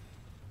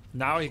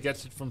 Now he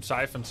gets it from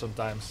Siphon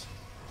sometimes.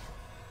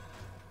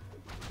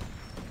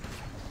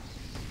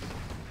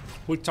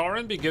 Would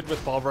Tauren be good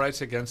with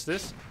Pulverize against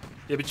this?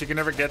 Yeah, but you can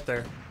never get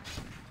there.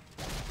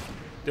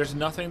 There's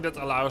nothing that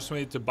allows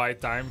me to buy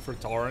time for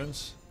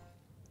Taurens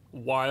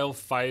while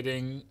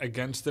fighting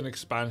against an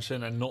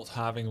expansion and not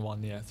having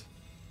one yet.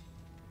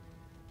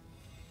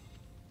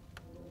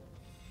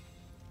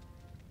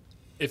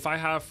 If I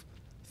have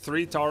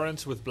 3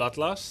 Taurens with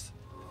Bloodlust,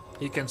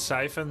 he can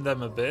siphon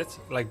them a bit,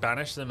 like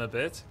banish them a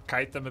bit,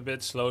 kite them a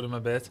bit, slow them a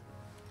bit,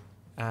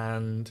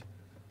 and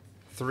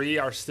 3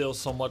 are still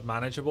somewhat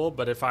manageable.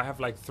 But if I have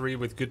like 3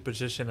 with good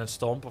position and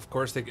stomp, of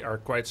course they are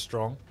quite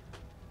strong.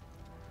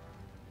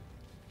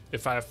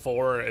 If I have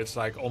 4, it's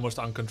like almost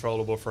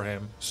uncontrollable for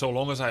him. So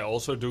long as I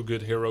also do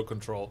good hero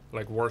control.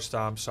 Like War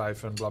Stamp,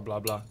 Siphon, blah blah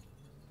blah.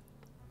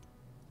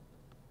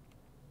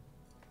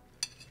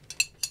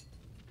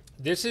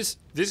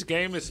 This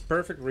game is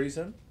perfect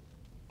reason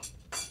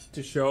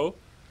to show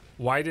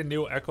why the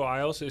new Echo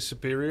Isles is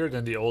superior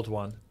than the old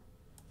one.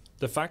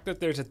 The fact that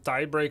there's a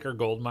tiebreaker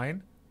gold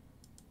mine,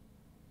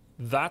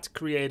 that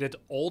created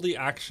all the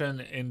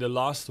action in the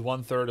last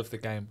 1/3 of the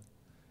game.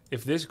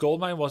 If this gold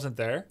mine wasn't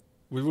there,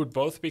 we would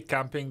both be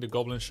camping the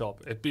goblin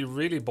shop. It'd be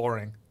really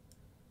boring.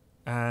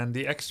 And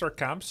the extra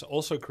camps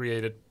also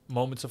created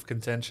moments of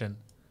contention.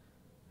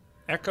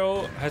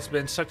 Echo has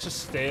been such a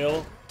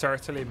stale,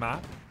 turtley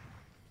map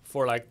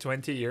for like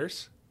 20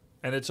 years.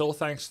 And it's all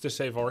thanks to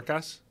Save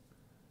Orcas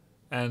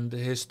and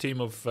his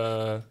team of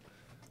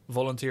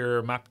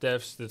volunteer map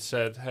devs that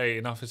said, hey,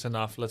 enough is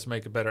enough, let's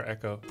make a better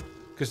Echo.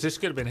 Because this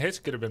could have been his,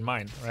 could have been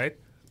mine, right?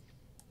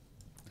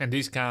 And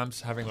these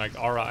camps having like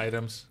aura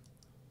items.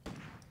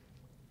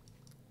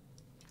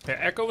 Yeah,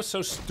 Echo was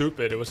so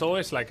stupid, it was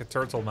always like a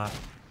turtle map.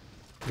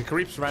 The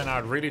creeps ran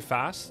out really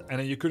fast and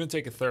then you couldn't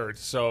take a third.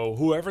 So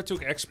whoever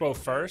took Expo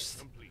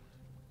first,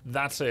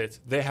 that's it.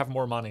 They have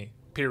more money,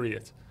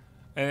 period.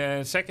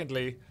 And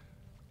secondly,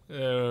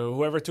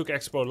 whoever took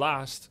Expo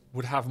last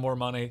would have more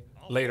money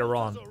later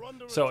on.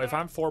 So if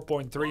I'm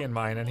 4.3 in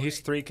mine and he's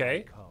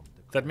 3k,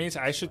 that means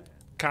I should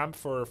camp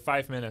for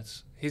 5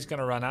 minutes. He's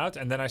gonna run out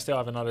and then I still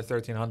have another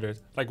 1300.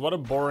 Like what a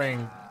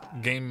boring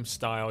game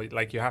style,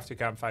 like you have to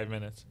camp 5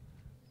 minutes.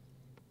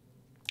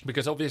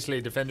 Because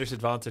obviously defender's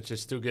advantage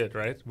is too good,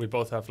 right? We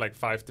both have like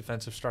 5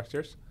 defensive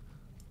structures.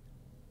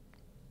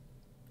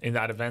 In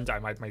that event I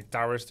might make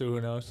towers too,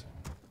 who knows.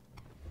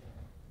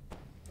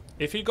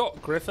 If he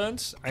got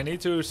Griffins, I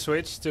need to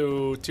switch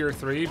to tier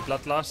 3,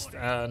 Bloodlust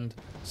and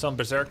some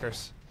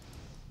Berserkers.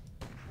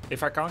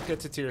 If I can't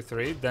get to tier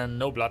 3, then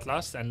no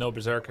Bloodlust and no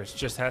Berserkers,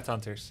 just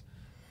Headhunters.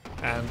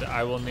 And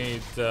I will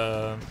need,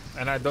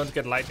 and I don't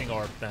get Lightning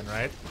Orb then,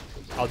 right?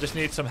 I'll just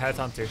need some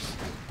Headhunters.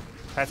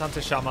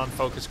 Headhunter, Shaman,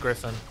 Focus,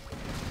 Griffin.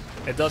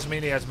 It does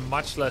mean he has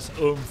much less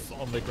oomph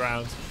on the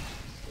ground.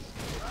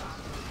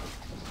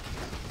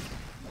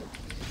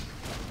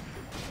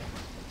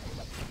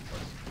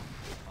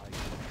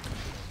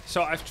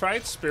 So I've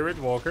tried Spirit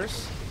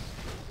Walkers.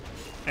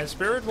 And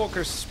Spirit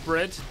Walkers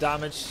spread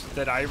damage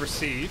that I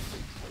receive.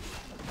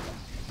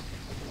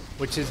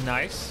 Which is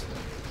nice.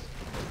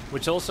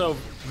 Which also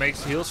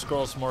makes heal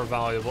scrolls more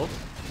valuable.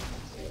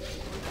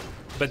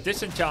 But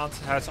Disenchant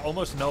has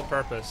almost no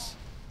purpose.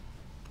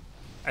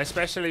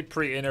 Especially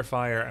pre-Inner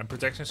Fire and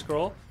Protection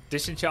Scroll.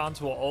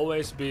 Disenchant will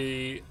always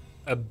be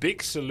a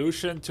big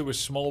solution to a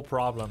small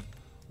problem.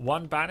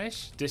 1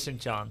 banish,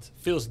 Disenchant.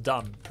 Feels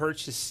dumb.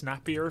 Purge is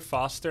snappier,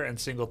 faster and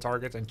single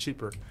target and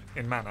cheaper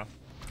in mana.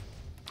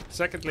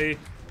 Secondly,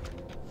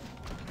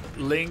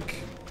 Link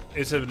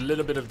is a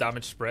little bit of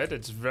damage spread.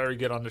 It's very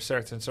good under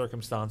certain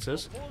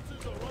circumstances.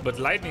 But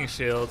Lightning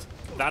Shield,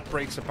 that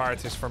breaks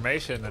apart his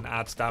formation and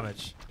adds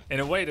damage.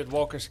 In a way that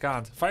Walkers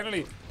can't.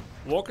 Finally,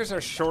 Walkers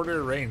are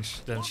shorter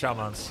range than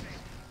Shamans.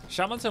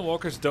 Shamans and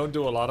Walkers don't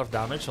do a lot of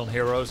damage on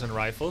heroes and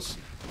rifles.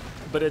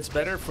 But it's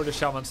better for the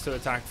Shamans to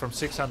attack from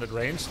 600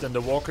 range than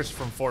the Walkers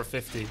from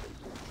 450.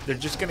 They're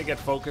just gonna get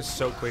focused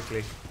so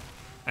quickly.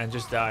 And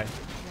just die.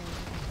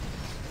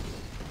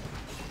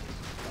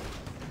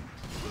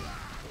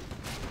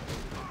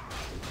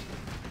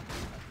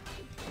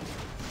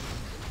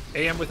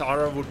 AM with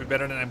Aura would be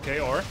better than MK,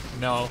 or?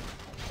 No.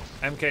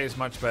 MK is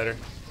much better.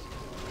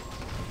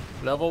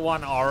 Level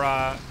 1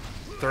 Aura,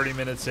 30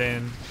 minutes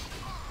in.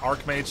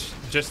 Archmage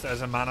just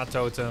as a mana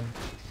totem.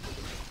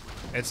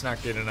 It's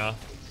not good enough.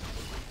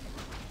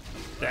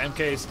 The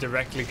MK is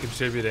directly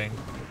contributing.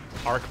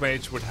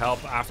 Archmage would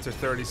help after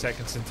 30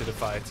 seconds into the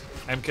fight.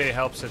 MK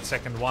helps at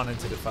second 1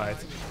 into the fight.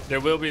 There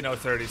will be no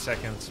 30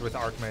 seconds with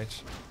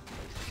Archmage.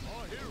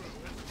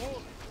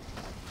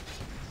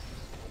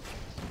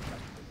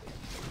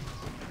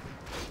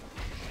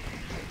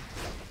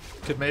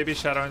 Could maybe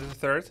Shadow into the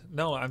third?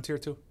 No, I'm tier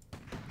 2.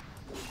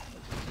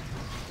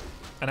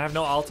 And I have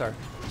no altar.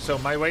 So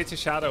my way to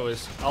Shadow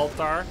is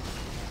altar,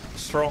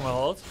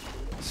 stronghold,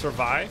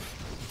 survive,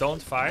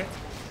 don't fight,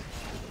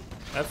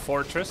 have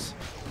fortress,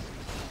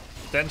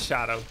 then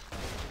Shadow.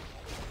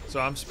 So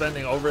I'm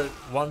spending over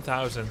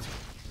 1,000.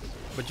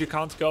 But you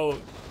can't go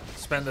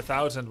spend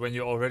 1,000 when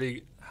you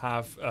already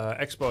have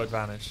Expo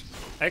advantage.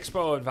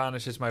 Expo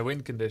advantage is my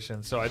win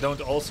condition, so I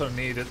don't also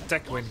need a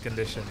tech win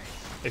condition.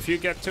 If you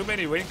get too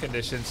many win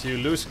conditions, you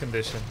lose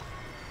condition.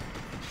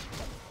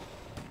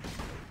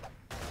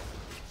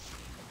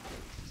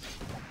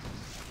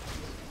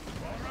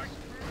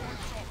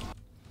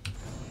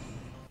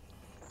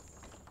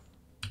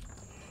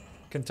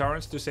 Can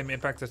Torrents do same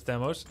impact as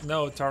demos?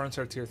 No, Torrents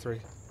are tier 3.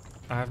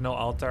 I have no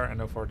altar and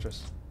no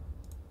fortress.